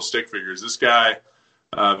original stick figures, this guy,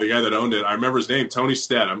 the guy that owned it, I remember his name, Tony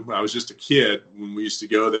Stedham. I was just a kid when we used to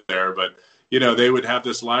go there. But, they would have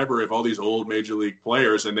this library of all these old major league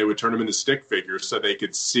players, and they would turn them into stick figures so they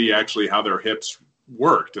could see actually how their hips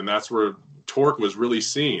worked. And that's where torque was really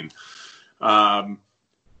seen.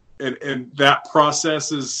 And that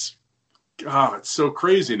process is, it's so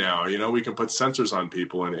crazy now. We can put sensors on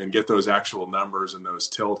people and get those actual numbers and those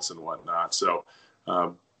tilts and whatnot. So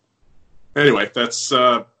anyway, that's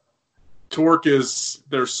torque is,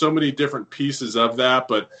 there's so many different pieces of that.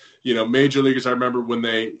 But, major leaguers, I remember when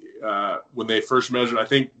they first measured, I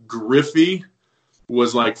think Griffey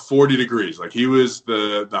was 40 degrees. He was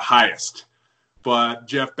the highest. But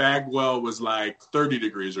Jeff Bagwell was 30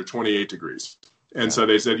 degrees or 28 degrees. And so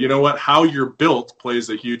they said, you know what, how you're built plays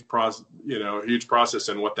a huge process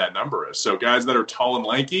in what that number is. So guys that are tall and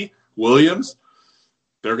lanky, Williams,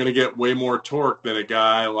 they're going to get way more torque than a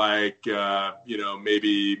guy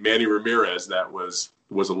maybe Manny Ramirez that was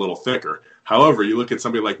a little thicker. However, you look at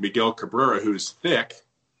somebody like Miguel Cabrera, who's thick,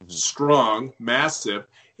 strong, massive,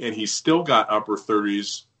 and he's still got upper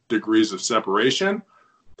 30s degrees of separation.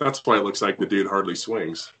 That's why it looks like the dude hardly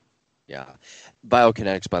swings. Yeah.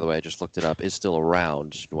 Biokinetics, by the way, I just looked it up, is still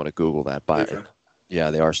around. If you want to Google that. Okay.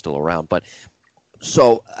 Yeah, they are still around. But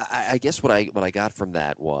so I guess what I got from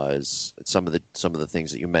that was some of the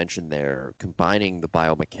things that you mentioned there, combining the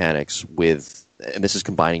biomechanics with, and this is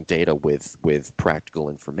combining data with practical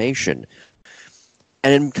information.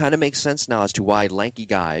 And it kind of makes sense now as to why lanky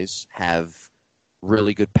guys have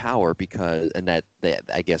really good power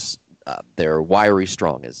they're wiry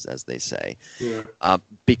strong, as they say,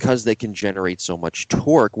 because they can generate so much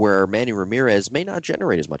torque, where Manny Ramirez may not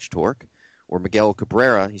generate as much torque, or Miguel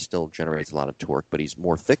Cabrera, he still generates a lot of torque, but he's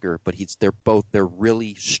more thicker, but they're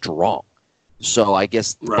really strong. So I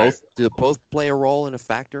guess both play a role in a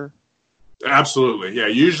factor? Absolutely, yeah.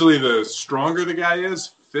 Usually the stronger the guy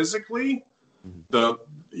is physically, the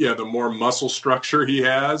more muscle structure he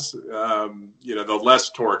has, the less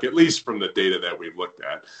torque, at least from the data that we've looked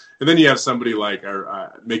at. And then you have somebody like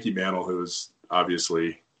Mickey Mantle, who's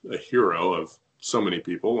obviously a hero of so many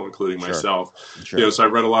people, including myself. Sure. So I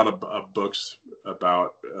read a lot of books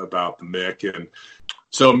about the Mick, and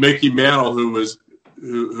so Mickey Mantle, who was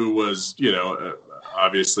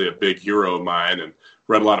obviously a big hero of mine, and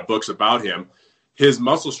read a lot of books about him. His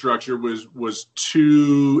muscle structure was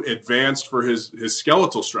too advanced for his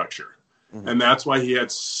skeletal structure. Mm-hmm. And that's why he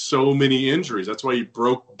had so many injuries. That's why he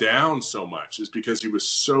broke down so much, is because he was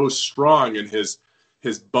so strong and his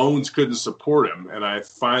bones couldn't support him. And I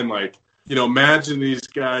find imagine these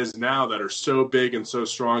guys now that are so big and so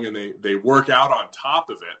strong, and they work out on top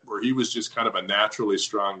of it, where he was just kind of a naturally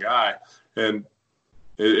strong guy. And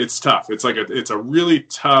it's tough. It's a really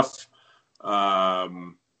tough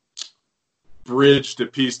bridge to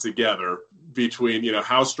piece together between,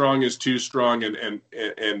 how strong is too strong and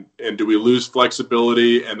do we lose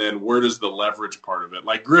flexibility, and then where does the leverage part of it?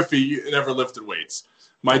 Like Griffey never lifted weights.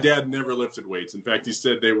 My dad never lifted weights. In fact, he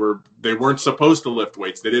said they weren't supposed to lift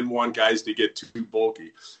weights. They didn't want guys to get too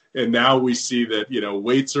bulky. And now we see that,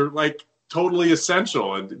 weights are totally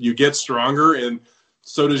essential, and you get stronger, and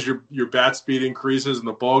so does your bat speed increases and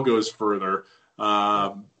the ball goes further.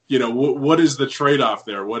 What is the trade-off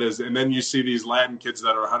there? And then you see these Latin kids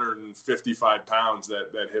that are 155 pounds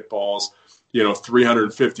that hit balls,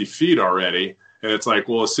 350 feet already. And it's like,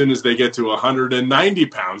 well, as soon as they get to 190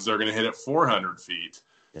 pounds, they're going to hit it 400 feet.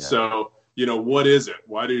 Yeah. So, what is it?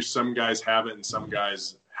 Why do some guys have it and some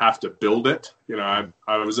guys have to build it? I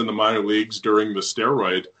was in the minor leagues during the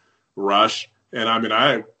steroid rush, and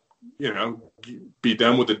I be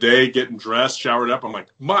done with the day, getting dressed, showered up. I'm like,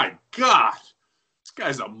 my God, this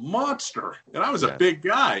guy's a monster. And I was a big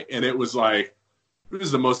guy. And it was like, this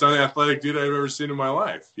is the most unathletic dude I've ever seen in my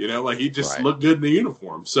life. He just looked good in the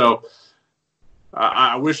uniform. So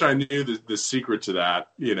I wish I knew the secret to that,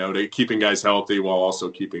 to keeping guys healthy while also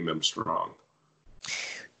keeping them strong.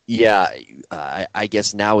 Yeah, I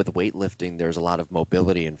guess now with weightlifting, there's a lot of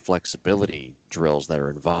mobility and flexibility drills that are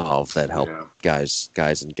involved that help guys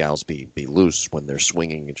and gals be loose when they're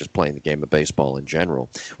swinging and just playing the game of baseball in general.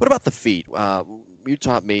 What about the feet? You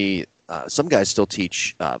taught me some guys still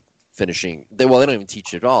teach finishing. They don't even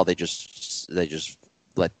teach it at all. They just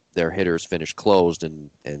let their hitters finish closed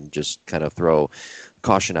and just kind of throw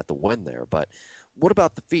caution at the wind there. But what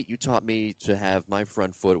about the feet? You taught me to have my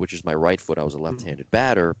front foot, which is my right foot, I was a left-handed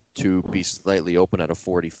batter, to be slightly open at a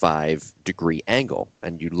 45-degree angle.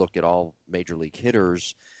 And you look at all major league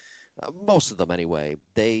hitters, most of them anyway,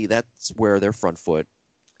 that's where their front foot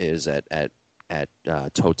is at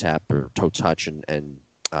toe tap or toe touch and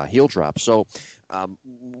heel drop. So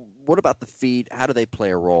what about the feet? How do they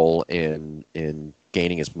play a role in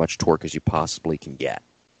gaining as much torque as you possibly can get?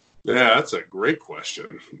 Yeah, that's a great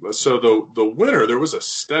question. So the winner, there was a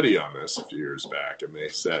study on this a few years back, and they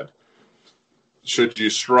said, should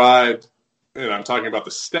you stride, and I'm talking about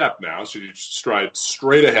the step now, should you stride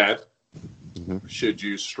straight ahead? Mm-hmm. Should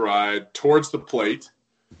you stride towards the plate?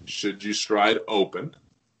 Should you stride open?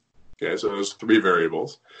 Okay, so those three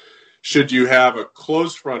variables. Should you have a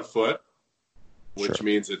closed front foot, which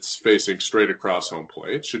means it's facing straight across home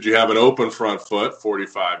plate? Should you have an open front foot,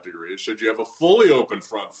 45 degrees? Should you have a fully open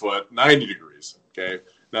front foot, 90 degrees? Okay,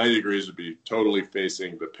 90 degrees would be totally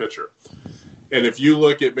facing the pitcher. And if you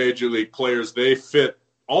look at major league players, they fit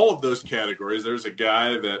all of those categories. There's a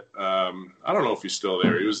guy that, I don't know if he's still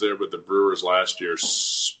there. He was there with the Brewers last year,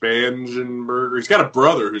 Spangenberger. He's got a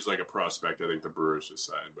brother who's like a prospect. I think the Brewers just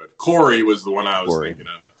signed. But Corey was the one I was thinking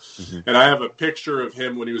of. Mm-hmm. And I have a picture of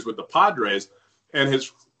him when he was with the Padres. And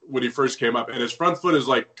when he first came up, and his front foot is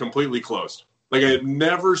like completely closed. Like I had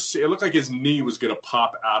never seen. It looked like his knee was going to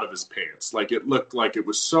pop out of his pants. Like it looked like it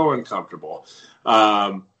was so uncomfortable.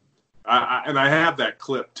 And I have that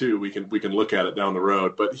clip too. We can look at it down the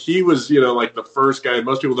road. But he was, like the first guy.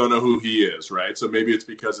 Most people don't know who he is, right? So maybe it's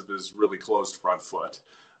because of his really closed front foot.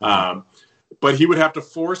 But he would have to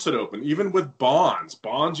force it open. Even with Bonds.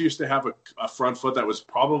 Bonds used to have a front foot that was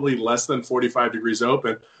probably less than 45 degrees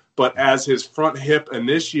open. But as his front hip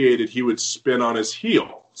initiated, he would spin on his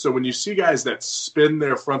heel. So when you see guys that spin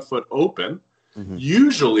their front foot open,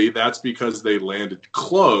 usually that's because they landed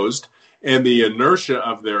closed and the inertia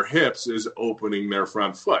of their hips is opening their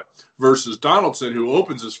front foot. Versus Donaldson, who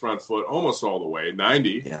opens his front foot almost all the way,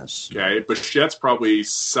 90. Yes. Okay, Bichette's probably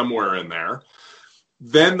somewhere in there.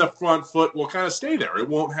 Then the front foot will kind of stay there. It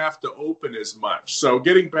won't have to open as much. So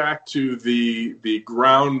getting back to the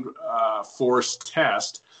ground force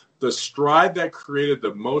test, the stride that created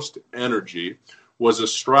the most energy was a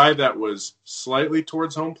stride that was slightly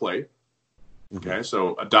towards home plate. Okay,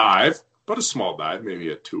 so a dive, but a small dive,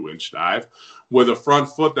 maybe a 2-inch dive, with a front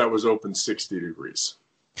foot that was open 60 degrees.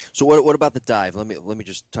 So what about the dive? Let me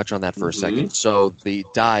just touch on that for a second. So the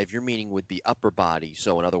dive, you're meaning with the upper body.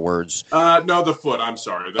 So in other words, no, the foot. I'm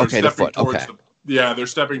sorry. They're the foot. Okay. They're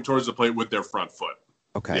stepping towards the plate with their front foot.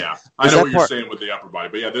 Okay. Yeah, I know what you're saying with the upper body,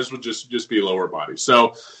 but yeah, this would just be lower body.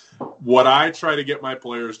 So what I try to get my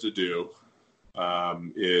players to do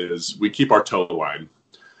is we keep our toe line.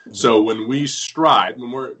 So when we stride,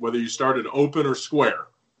 whether you started open or square,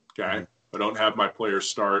 okay, I don't have my players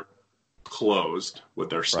start closed with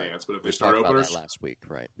their stance, but if they start open or last week,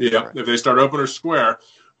 right? Yeah, if they start open or square,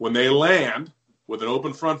 when they land with an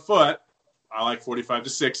open front foot, I like 45 to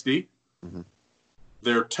 60.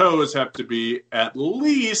 Their toes have to be at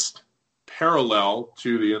least parallel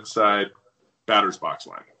to the inside batter's box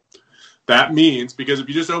line. That means, because if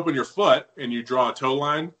you just open your foot and you draw a toe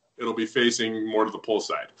line, it'll be facing more to the pull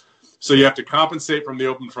side. So you have to compensate from the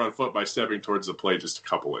open front foot by stepping towards the plate just a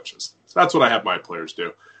couple inches. So that's what I have my players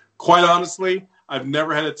do. Quite honestly, I've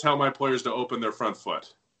never had to tell my players to open their front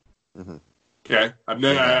foot. Okay?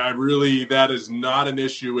 That is not an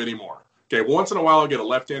issue anymore. Okay, once in a while I'll get a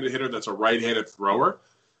left-handed hitter that's a right-handed thrower,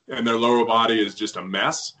 and their lower body is just a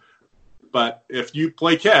mess. But if you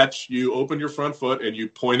play catch, you open your front foot and you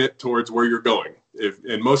point it towards where you're going.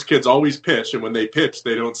 And most kids always pitch, and when they pitch,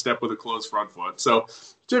 they don't step with a closed front foot. So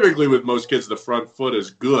typically with most kids, the front foot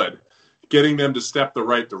is good. Getting them to step the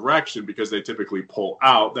right direction because they typically pull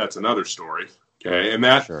out, that's another story. Okay, and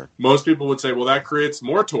that most people would say, well, that creates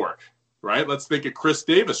more torque, right? Let's think of Chris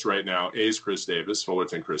Davis right now. A's Chris Davis,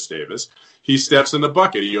 Fullerton Chris Davis. He steps in the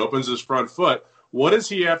bucket. He opens his front foot. What does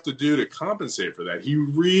he have to do to compensate for that? He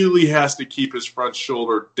really has to keep his front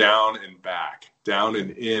shoulder down and back, down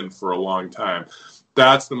and in for a long time.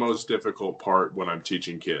 That's the most difficult part when I'm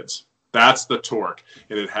teaching kids. That's the torque,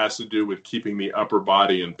 and it has to do with keeping the upper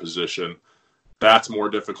body in position. That's more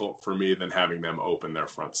difficult for me than having them open their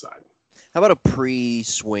front side. How about a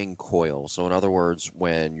pre-swing coil? So in other words,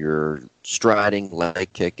 when you're striding,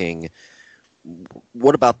 leg kicking,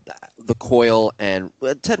 what about the coil? And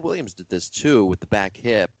Ted Williams did this too with the back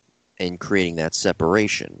hip and creating that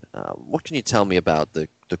separation. What can you tell me about the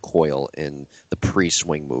coil in the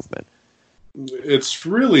pre-swing movement? It's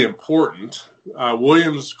really important.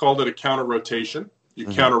 Williams called it a counter rotation. You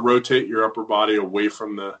counter rotate your upper body away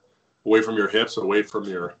from your hips, away from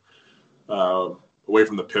the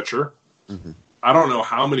pitcher. Mm-hmm. I don't know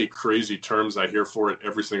how many crazy terms I hear for it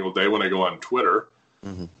every single day when I go on Twitter.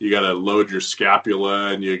 Mm-hmm. You got to load your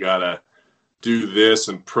scapula, and you got to do this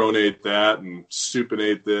and pronate that and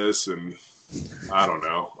supinate this, and I don't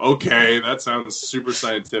know. Okay, that sounds super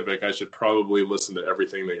scientific. I should probably listen to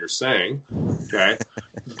everything that you're saying. Okay,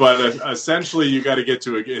 but essentially, you got to get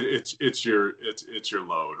to it's your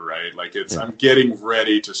load, right? Like I'm getting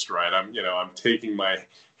ready to stride. I'm taking my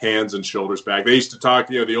hands and shoulders back. They used to talk,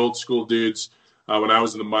 the old school dudes when I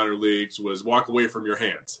was in the minor leagues was walk away from your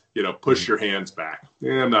hands, push your hands back.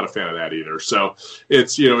 I'm not a fan of that either. So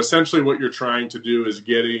it's, essentially what you're trying to do is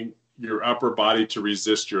getting your upper body to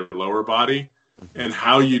resist your lower body. And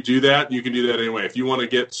how you do that, you can do that anyway. If you want to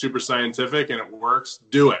get super scientific and it works,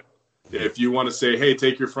 do it. If you want to say, hey,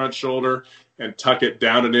 take your front shoulder and tuck it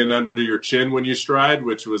down and in under your chin when you stride,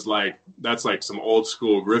 which was that's like some old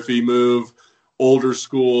school Griffey move, older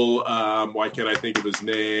school, why can't I think of his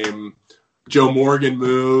name? Joe Morgan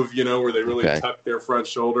move, where they really tuck their front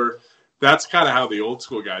shoulder. That's kind of how the old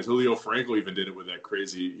school guys, Julio Franco even did it with that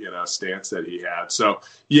crazy, stance that he had. So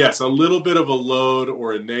yes, a little bit of a load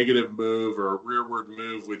or a negative move or a rearward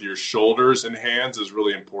move with your shoulders and hands is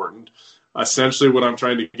really important. Essentially what I'm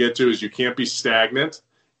trying to get to is you can't be stagnant.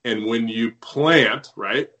 And when you plant,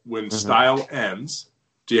 right, when style ends,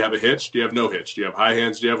 do you have a hitch? Do you have no hitch? Do you have high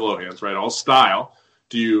hands? Do you have low hands, right? All style.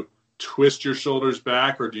 Do you twist your shoulders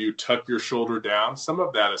back or do you tuck your shoulder down? Some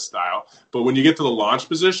of that is style. But when you get to the launch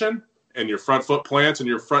position and your front foot plants and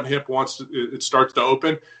your front hip it starts to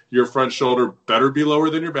open, your front shoulder better be lower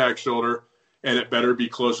than your back shoulder, and it better be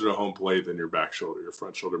closer to home plate than your back shoulder. Your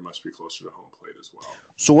front shoulder must be closer to home plate as well.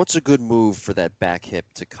 So what's a good move for that back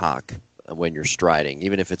hip to cock when you're striding,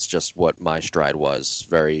 even if it's just what my stride was?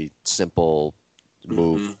 Very simple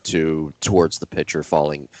move towards the pitcher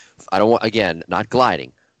falling. I don't want, again, not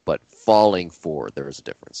gliding, but falling forward. There is a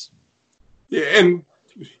difference. Yeah, and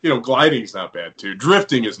gliding's not bad too.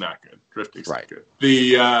 Drifting is not good. Drifting's not good.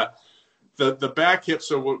 The back hip.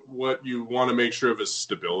 So what you want to make sure of is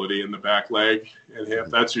stability in the back leg and hip.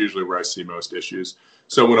 That's usually where I see most issues.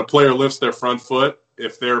 So when a player lifts their front foot,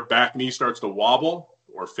 if their back knee starts to wobble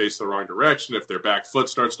or face the wrong direction, if their back foot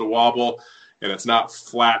starts to wobble and it's not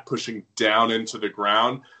flat pushing down into the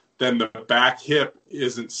ground, then the back hip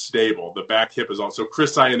isn't stable. The back hip is also.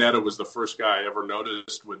 Chris Iannetta was the first guy I ever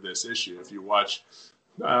noticed with this issue. If you watch,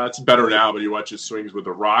 it's better now, but you watch his swings with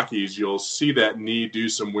the Rockies, you'll see that knee do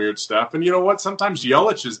some weird stuff. And you know what? Sometimes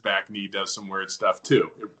Yelich's back knee does some weird stuff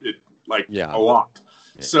too. A lot.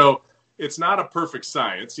 Yeah. So it's not a perfect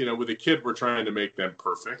science. With a kid, we're trying to make them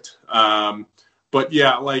perfect. But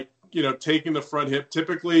yeah, taking the front hip,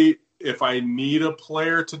 typically, if I need a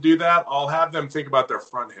player to do that, I'll have them think about their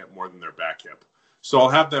front hip more than their back hip. So I'll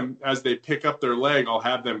have them, as they pick up their leg, I'll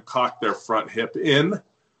have them cock their front hip in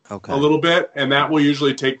a little bit, and that will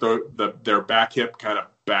usually take their back hip kind of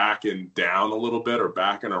back and down a little bit or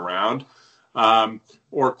back and around.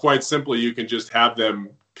 Or quite simply, you can just have them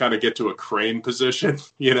kind of get to a crane position.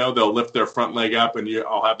 They'll lift their front leg up, and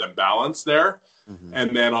I'll have them balance there.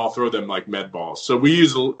 And then I'll throw them like med balls. So we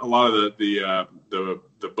use a lot of the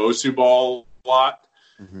Bosu ball a lot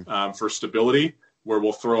for stability, where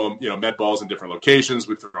we'll throw them, med balls in different locations.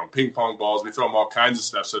 We throw them ping pong balls. We throw them all kinds of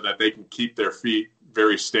stuff so that they can keep their feet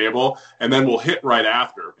very stable. And then we'll hit right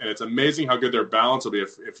after. And it's amazing how good their balance will be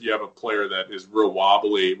if you have a player that is real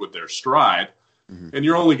wobbly with their stride. And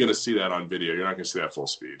you're only going to see that on video. You're not going to see that full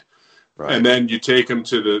speed. Right. And then you take them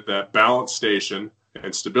to that balance station,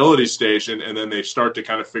 and stability station, and then they start to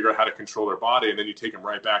kind of figure out how to control their body, and then you take them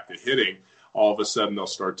right back to hitting, all of a sudden they'll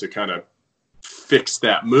start to kind of fix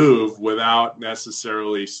that move without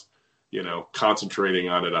necessarily, concentrating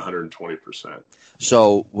on it 120%.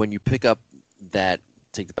 So when you pick up that,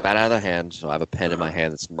 take the bat out of the hand. So I have a pen in my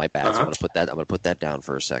hand. That's my bat. So I'm going to put that down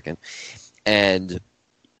for a second. And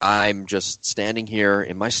I'm just standing here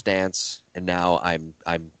in my stance, and now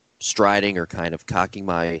I'm striding or kind of cocking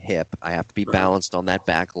my hip. I have to be balanced on that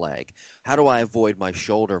back leg. How do I avoid my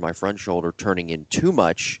front shoulder, turning in too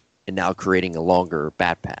much and now creating a longer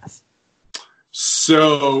bat path?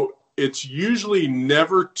 So it's usually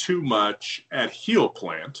never too much at heel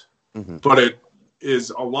plant, but it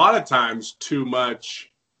is a lot of times too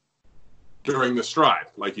much during the stride,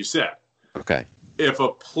 like you said. Okay. If a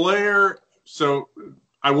player, so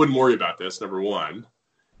I wouldn't worry about this, number one.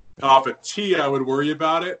 Off a tee, I would worry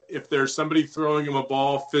about it. If there's somebody throwing him a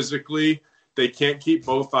ball physically, they can't keep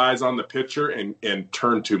both eyes on the pitcher and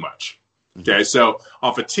turn too much. Okay, so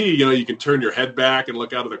off a tee, you can turn your head back and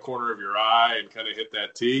look out of the corner of your eye and kind of hit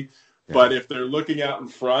that tee. Yeah. But if they're looking out in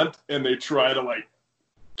front and they try to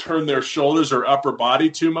turn their shoulders or upper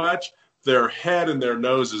body too much, their head and their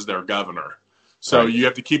nose is their governor. So you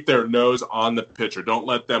have to keep their nose on the pitcher. Don't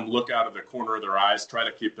let them look out of the corner of their eyes. Try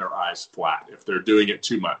to keep their eyes flat if they're doing it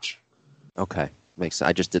too much. Okay. Makes sense.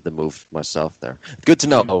 I just did the move myself there. Good to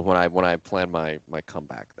know when I plan my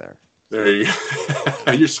comeback there. There you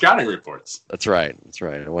go. Your scouting reports. That's right.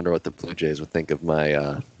 I wonder what the Blue Jays would think of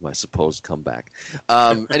my supposed comeback.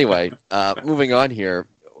 Anyway, moving on here.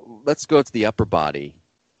 Let's go to the upper body.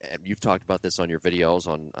 And you've talked about this on your videos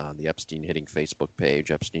on the Epstein Hitting Facebook page,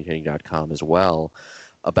 EpsteinHitting.com as well,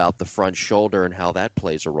 about the front shoulder and how that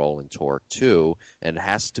plays a role in torque too, and it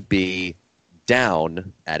has to be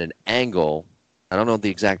down at an angle. I don't know the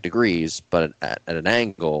exact degrees, but at an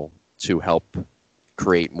angle to help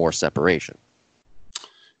create more separation.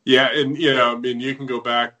 Yeah, and you can go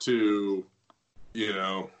back to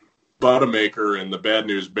Buttamaker and the Bad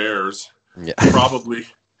News Bears. Yeah.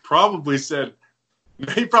 Probably said.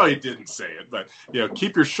 He probably didn't say it, but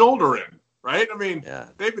keep your shoulder in, right? I mean,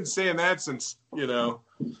 They've been saying that since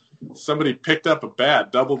somebody picked up a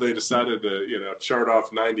bat. Doubleday decided to chart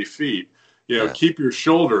off 90 feet. Keep your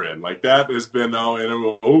shoulder in. Like that has been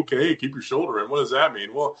okay. Keep your shoulder in. What does that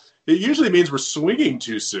mean? Well, it usually means we're swinging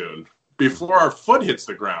too soon before our foot hits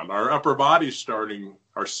the ground. Our upper body's starting.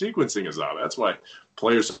 Our sequencing is out. That's why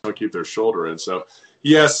players don't keep their shoulder in. So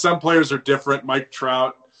yes, some players are different. Mike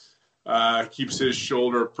Trout. Keeps his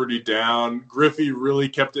shoulder pretty down. Griffey really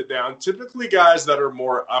kept it down. Typically, guys that are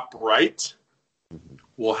more upright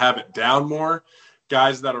will have it down more.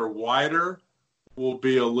 Guys that are wider will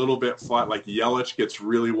be a little bit flat. Like Yelich gets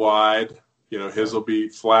really wide. His will be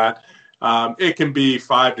flat. It can be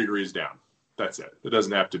 5 degrees down. That's it. It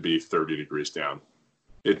doesn't have to be 30 degrees down.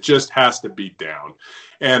 It just has to be down.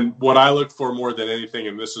 And what I look for more than anything,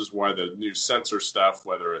 and this is why the new sensor stuff,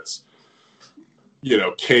 whether it's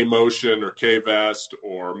K-Motion or K-Vest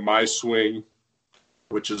or MySwing,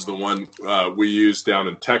 which is the one we use down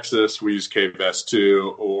in Texas. We use K-Vest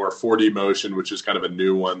too, or 4D Motion, which is kind of a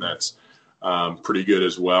new one that's pretty good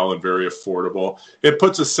as well and very affordable. It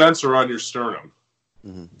puts a sensor on your sternum.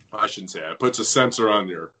 I shouldn't say that. It puts a sensor on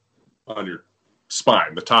your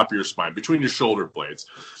spine, the top of your spine, between your shoulder blades.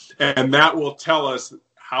 And that will tell us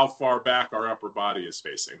how far back our upper body is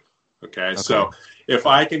facing. Okay, so if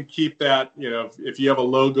I can keep that, if you have a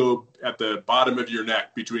logo at the bottom of your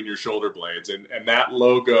neck between your shoulder blades, and that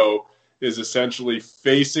logo is essentially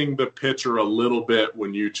facing the pitcher a little bit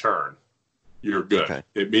when you turn, you're good. Okay.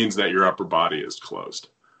 It means that your upper body is closed.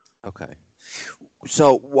 Okay.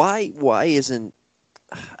 So why isn't,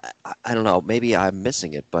 I don't know, maybe I'm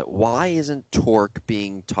missing it, but why isn't torque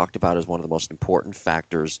being talked about as one of the most important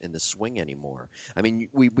factors in the swing anymore? I mean,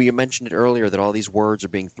 we mentioned it earlier that all these words are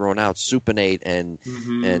being thrown out, supinate and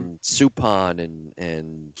supon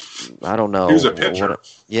and I don't know. He was a pitcher.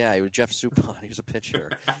 He was Jeff Suppan. He was a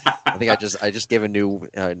pitcher. I think I just gave a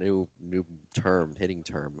new term, hitting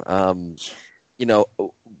term.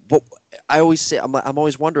 But I always say I'm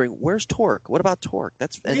always wondering, where's torque? What about torque?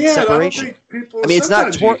 That's separation. I mean, it's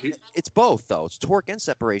not torque. It's both though. It's torque and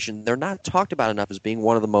separation. They're not talked about enough as being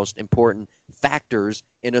one of the most important factors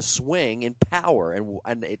in a swing in power,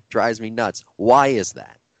 and it drives me nuts. Why is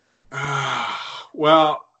that?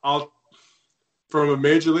 Well, from a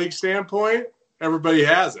major league standpoint, everybody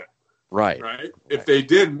has it. Right. If they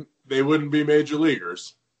didn't, they wouldn't be major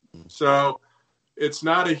leaguers. So it's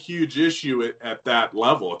not a huge issue at that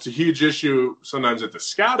level. It's a huge issue sometimes at the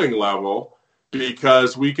scouting level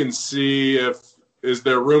because we can see is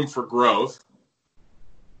there room for growth.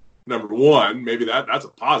 number one, maybe that's a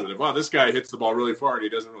positive. Wow, this guy hits the ball really far and he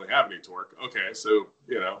doesn't really have any torque. Okay, so,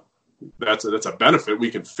 that's a benefit. We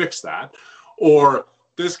can fix that. Or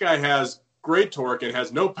this guy has great torque and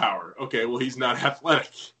has no power. Okay, well, he's not athletic.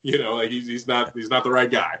 He's not the right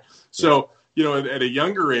guy. So, at a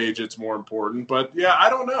younger age, it's more important. But, yeah, I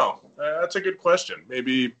don't know. That's a good question.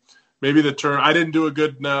 Maybe the term – I didn't do a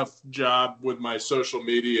good enough job with my social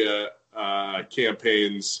media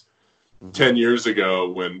campaigns 10 years ago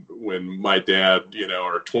when my dad,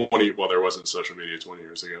 or 20 – well, there wasn't social media 20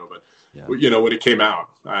 years ago. But, when it came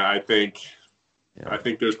out, I think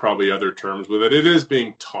there's probably other terms with it. It is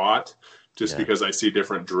being taught just because I see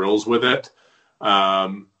different drills with it.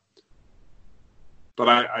 But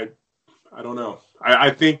I don't know. I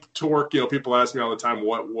think torque, people ask me all the time,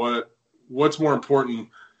 what's more important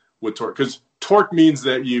with torque? Because torque means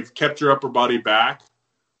that you've kept your upper body back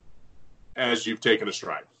as you've taken a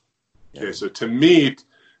stride. Yeah. Okay, so to me,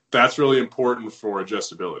 that's really important for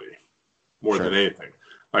adjustability more than anything.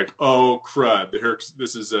 Like, oh, crud,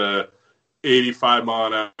 this is a 85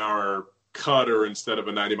 mile an hour cutter instead of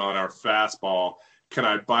a 90 mile an hour fastball. Can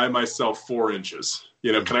I buy myself 4 inches?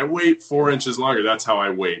 Can I wait 4 inches longer? That's how I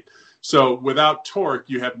wait. So without torque,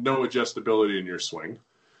 you have no adjustability in your swing.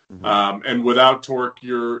 Mm-hmm. And without torque,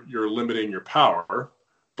 you're limiting your power.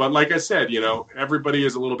 But like I said, everybody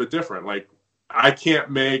is a little bit different. Like I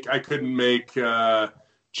couldn't make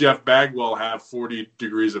Jeff Bagwell have 40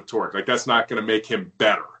 degrees of torque. Like that's not going to make him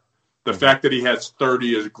better. The fact that he has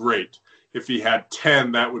 30 is great. If he had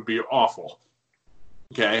 10, that would be awful.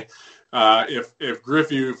 Okay. If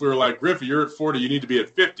we were like, Griffey, you're at 40, you need to be at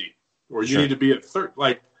 50, or you need to be at 30.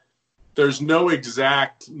 Like, there's no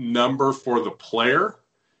exact number for the player.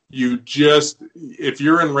 If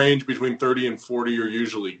you're in range between 30 and 40, you're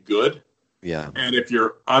usually good. Yeah. And if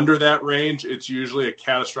you're under that range, it's usually a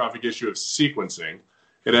catastrophic issue of sequencing.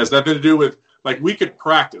 It has nothing to do with, like, we could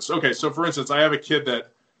practice. Okay. So for instance, I have a kid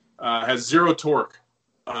that has zero torque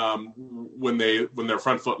when their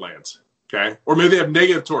front foot lands. Okay. Or maybe they have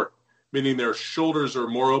negative torque, meaning their shoulders are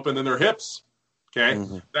more open than their hips. Okay.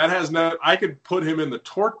 Mm-hmm. I could put him in the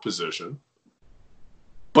torque position,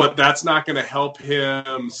 but that's not going to help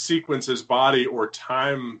him sequence his body or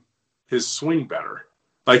time his swing better.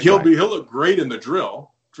 Like he'll look great in the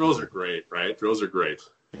drill. Drills are great, right? Drills are great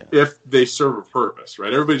if they serve a purpose,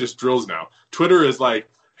 right? Everybody just drills now. Twitter is like,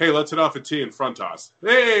 hey, let's hit off a tee and front toss.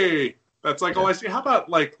 Hey, that's like all I see. How about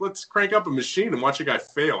let's crank up a machine and watch a guy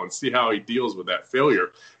fail and see how he deals with that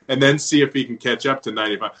failure, and then see if he can catch up to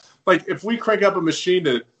 95. Like if we crank up a machine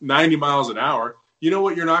to 90 miles an hour, you know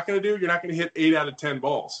what you're not going to do? You're not going to hit 8 out of 10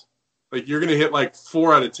 balls. Like you're going to hit like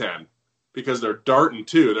 4 out of 10 because they're darting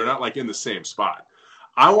too. They're not like in the same spot.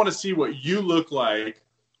 I want to see what you look like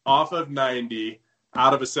off of 90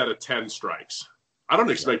 out of a set of 10 strikes. I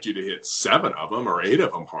don't expect you to hit 7 of them or 8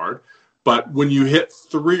 of them hard. But when you hit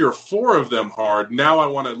 3 or 4 of them hard, now I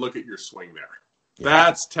want to look at your swing there. Yeah.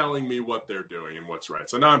 That's telling me what they're doing and what's right.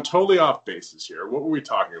 So now I'm totally off basis here. What were we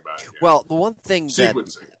talking about here? Well, the one thing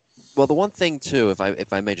sequencing. The one thing too,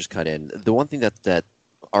 if I may just cut in, the one thing that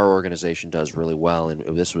our organization does really well,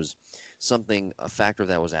 and this was a factor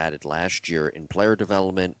that was added last year in player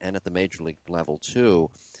development and at the major league level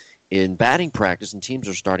too, in batting practice, and teams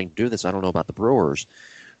are starting to do this. I don't know about the Brewers,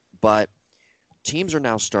 but teams are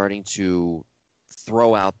now starting to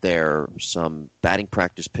throw out there some batting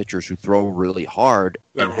practice pitchers who throw really hard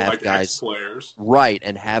and have like guys ex-players. Right,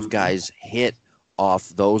 and have guys hit off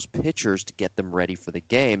those pitchers to get them ready for the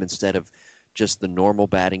game instead of just the normal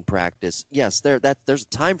batting practice. Yes, there's a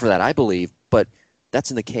time for that, I believe, but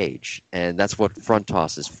that's in the cage, and that's what front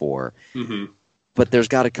toss is for. Mm-hmm. But there's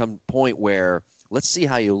got to come a point where let's see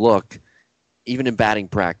how you look, even in batting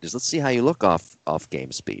practice. Let's see how you look off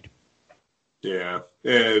game speed. Yeah,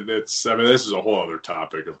 this is a whole other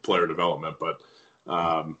topic of player development, but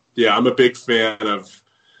I'm a big fan of,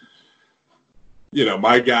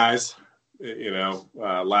 my guys.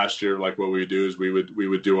 Last year, like what we do is we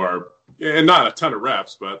would do our, and not a ton of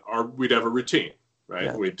reps, but we'd have a routine, right?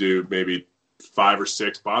 Yeah. We'd do maybe 5 or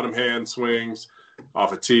 6 bottom hand swings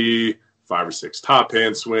off a tee, 5 or 6 top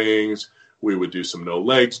hand swings. We would do some no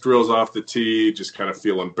legs drills off the tee, just kind of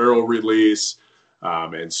feeling barrel release.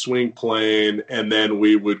 And swing plane, and then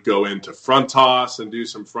we would go into front toss and do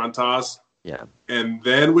some front toss. Yeah. And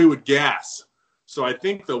then we would gas. So I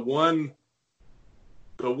think the one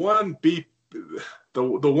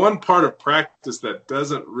part of practice that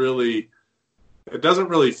doesn't really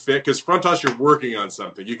fit, because front toss, you're working on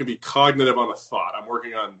something. You can be cognitive on a thought. I'm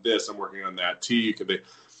working on this. I'm working on that. You can be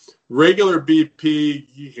regular BP.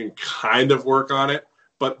 You can kind of work on it,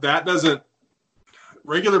 but that doesn't.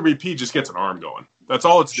 Regular BP just gets an arm going. That's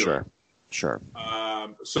all it's doing. Sure.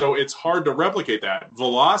 So it's hard to replicate that.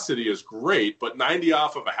 Velocity is great, but 90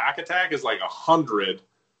 off of a hack attack is like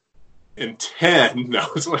 110. No,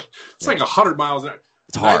 it's like 100 miles an hour.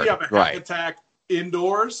 It's hard. 90 off a hack attack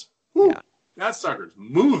indoors. Whew, that sucker's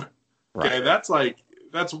moving. Right. Okay,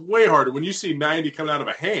 that's way harder. When you see 90 coming out of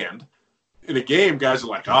a hand in a game, guys are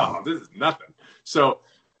like, "Oh, this is nothing." So,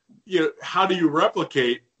 how do you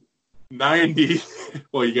replicate 90?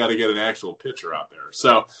 Well, you got to get an actual pitcher out there.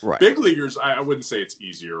 So big leaguers, I wouldn't say it's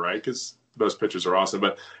easier, right? Because those pitchers are awesome,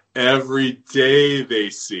 but every day they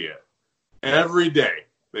see it. Every day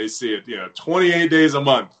they see it. 28 days a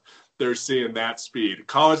month, they're seeing that speed.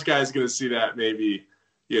 College guy's going to see that maybe,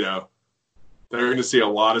 they're going to see a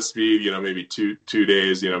lot of speed, maybe two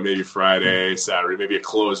days, maybe Friday, Saturday, maybe a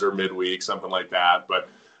closer midweek, something like that. But,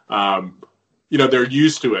 they're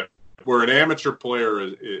used to it, where an amateur player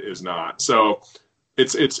is not. So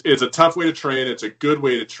it's a tough way to train. It's a good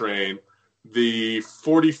way to train. The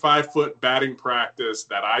 45-foot batting practice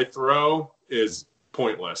that I throw is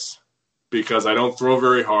pointless because I don't throw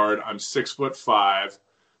very hard. I'm 6'5".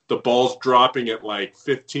 The ball's dropping at like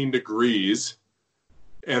 15 degrees,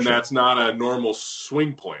 and that's not a normal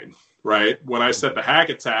swing plane, right? When I set the hack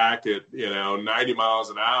attack at 90 miles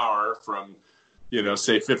an hour from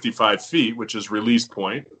say 55 feet, which is release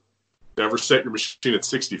point. Never set your machine at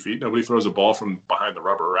 60 feet. Nobody throws a ball from behind the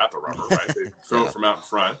rubber or at the rubber, right? They throw it from out in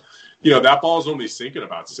front. That ball is only sinking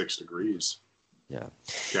about 6 degrees. Yeah.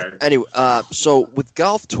 Okay. Anyway, so with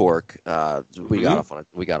golf torque, we got off on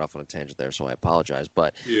a tangent there, so I apologize.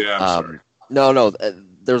 But yeah, I'm sorry. No.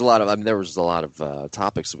 There's a lot of. There was a lot of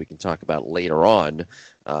topics that we can talk about later on.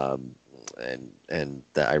 And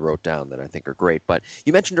that I wrote down that I think are great. But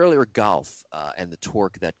you mentioned earlier golf and the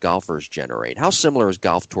torque that golfers generate. How similar is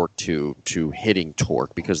golf torque to hitting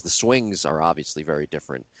torque? Because the swings are obviously very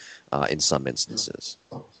different in some instances.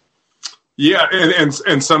 Yeah,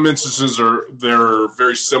 and some instances they're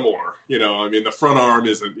very similar. The front arm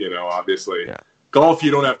isn't, obviously. Yeah. Golf, you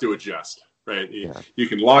don't have to adjust, right? You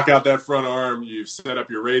can lock out that front arm, you've set up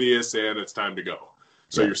your radius, and it's time to go.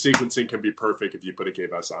 So your sequencing can be perfect if you put a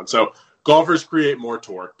K-Bus on. So golfers create more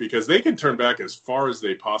torque because they can turn back as far as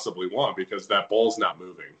they possibly want because that ball's not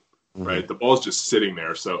moving, right? The ball's just sitting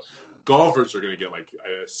there. So golfers are going to get like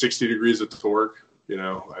 60 degrees of torque,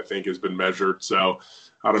 I think has been measured. So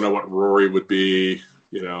I don't know what Rory would be,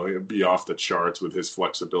 he'd be off the charts with his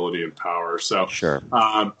flexibility and power. So sure.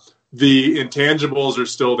 The intangibles are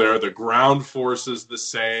still there. The ground force is the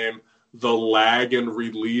same. The lag and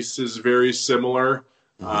release is very similar.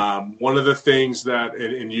 One of the things that,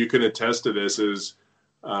 and you can attest to this, is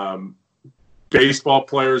baseball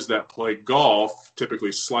players that play golf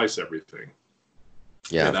typically slice everything.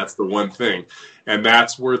 Yeah, and that's the one thing. And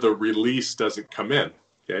that's where the release doesn't come in.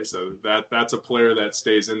 Okay, so that's a player that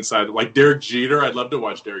stays inside. Like Derek Jeter, I'd love to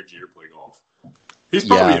watch Derek Jeter play golf. He's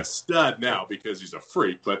probably a stud now because he's a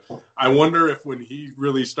freak, but I wonder if when he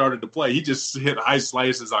really started to play, he just hit high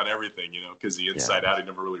slices on everything, because the inside out, he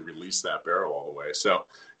never really released that barrel all the way. So,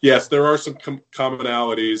 yes, there are some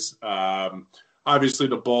commonalities. Obviously,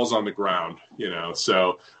 the ball's on the ground,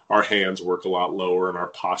 so our hands work a lot lower and our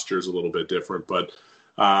posture is a little bit different. But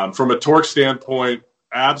from a torque standpoint,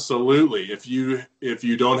 absolutely. If you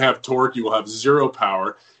don't have torque, you will have zero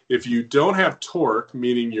power. If you don't have torque,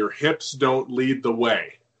 meaning your hips don't lead the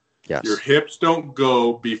way, your hips don't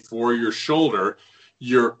go before your shoulder,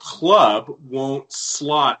 your club won't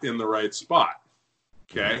slot in the right spot,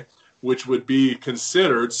 okay, which would be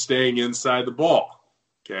considered staying inside the ball,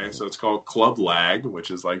 okay? So it's called club lag,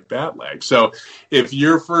 which is like bat lag. So if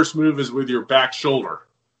your first move is with your back shoulder,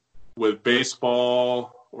 with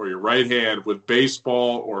baseball, or your right hand with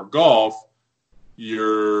baseball or golf,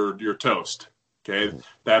 you're toast. Okay,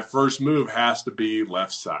 that first move has to be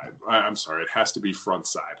left side. I'm sorry, it has to be front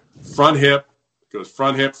side. Front hip goes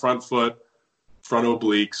front hip, front foot, front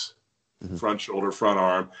obliques, front shoulder, front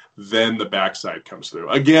arm. Then the backside comes through.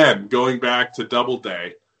 Again, going back to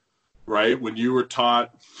Doubleday, right? When you were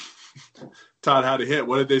taught how to hit,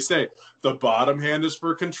 what did they say? The bottom hand is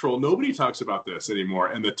for control. Nobody talks about this anymore.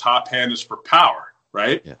 And the top hand is for power,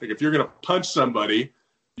 right? Yeah. Like if you're going to punch somebody,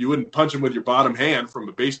 you wouldn't punch them with your bottom hand from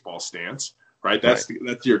a baseball stance. Right, that's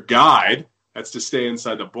your guide. That's to stay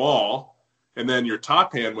inside the ball, and then your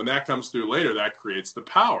top hand, when that comes through later, that creates the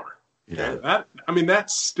power. Yeah,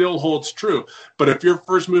 that still holds true. But if your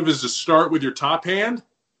first move is to start with your top hand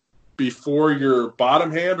before your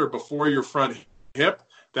bottom hand or before your front hip,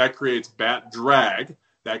 that creates bat drag,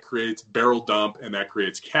 that creates barrel dump, and that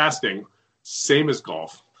creates casting. Same as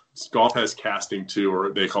golf. Golf has casting too,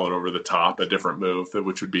 or they call it over the top, a different move,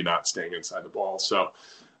 which would be not staying inside the ball. So.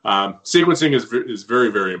 Sequencing is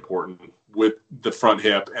very, very important with the front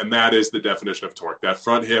hip, and that is the definition of torque. That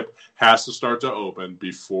front hip has to start to open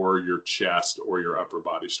before your chest or your upper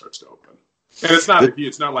body starts to open. And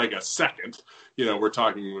it's not like a second. We're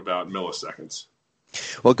talking about milliseconds.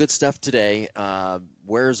 Well, good stuff today.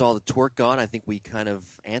 Where's all the torque gone? I think we kind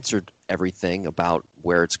of answered everything about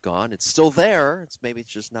where it's gone. It's still there. Maybe it's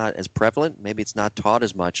just not as prevalent. Maybe it's not taught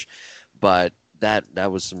as much. But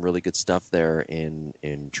that was some really good stuff there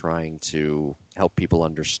in trying to help people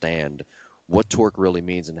understand what torque really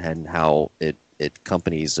means and how it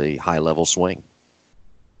accompanies a high-level swing.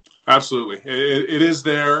 Absolutely. It is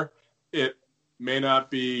there. It may not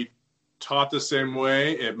be taught the same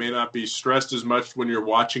way. It may not be stressed as much when you're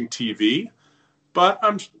watching TV, but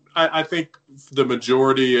I think the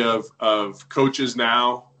majority of coaches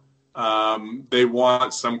now, they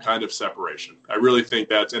want some kind of separation. I really think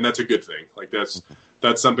that's a good thing. Like that's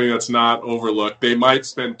something that's not overlooked. They might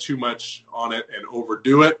spend too much on it and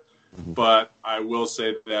overdo it, but I will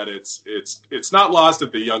say that it's not lost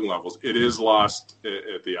at the young levels. It is lost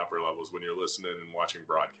at the upper levels when you're listening and watching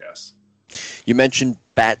broadcasts. You mentioned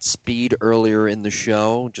bat speed earlier in the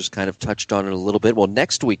show, just kind of touched on it a little bit. Well,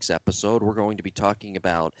 next week's episode, we're going to be talking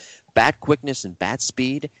about bat quickness and bat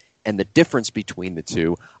speed and the difference between the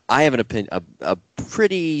two. I have a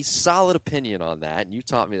pretty solid opinion on that, and you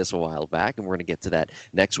taught me this a while back, and we're going to get to that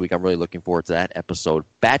next week. I'm really looking forward to that episode.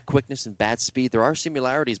 Bat quickness and bat speed, there are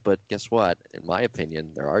similarities, but guess what? In my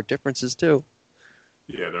opinion, there are differences too.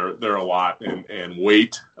 Yeah, there are a lot, and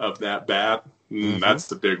weight of that bat. That's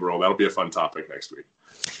the big role. That'll be a fun topic next week.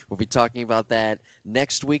 We'll be talking about that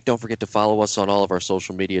next week. Don't forget to follow us on all of our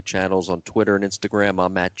social media channels on Twitter and Instagram.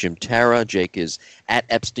 I'm at Jim Tara. Jake is at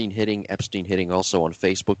Epstein Hitting. Epstein Hitting also on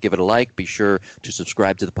Facebook. Give it a like. Be sure to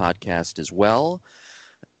subscribe to the podcast as well.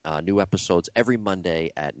 New episodes every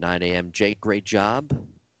Monday at 9 a.m. Jake, great job.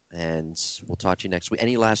 And we'll talk to you next week.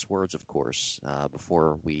 Any last words, of course,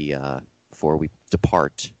 before we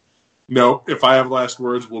depart? No, if I have last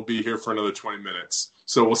words, we'll be here for another 20 minutes.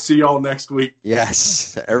 So we'll see y'all next week.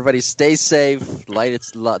 Yes. Everybody stay safe. The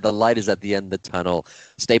light is at the end of the tunnel.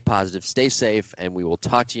 Stay positive, stay safe, and we will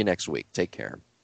talk to you next week. Take care.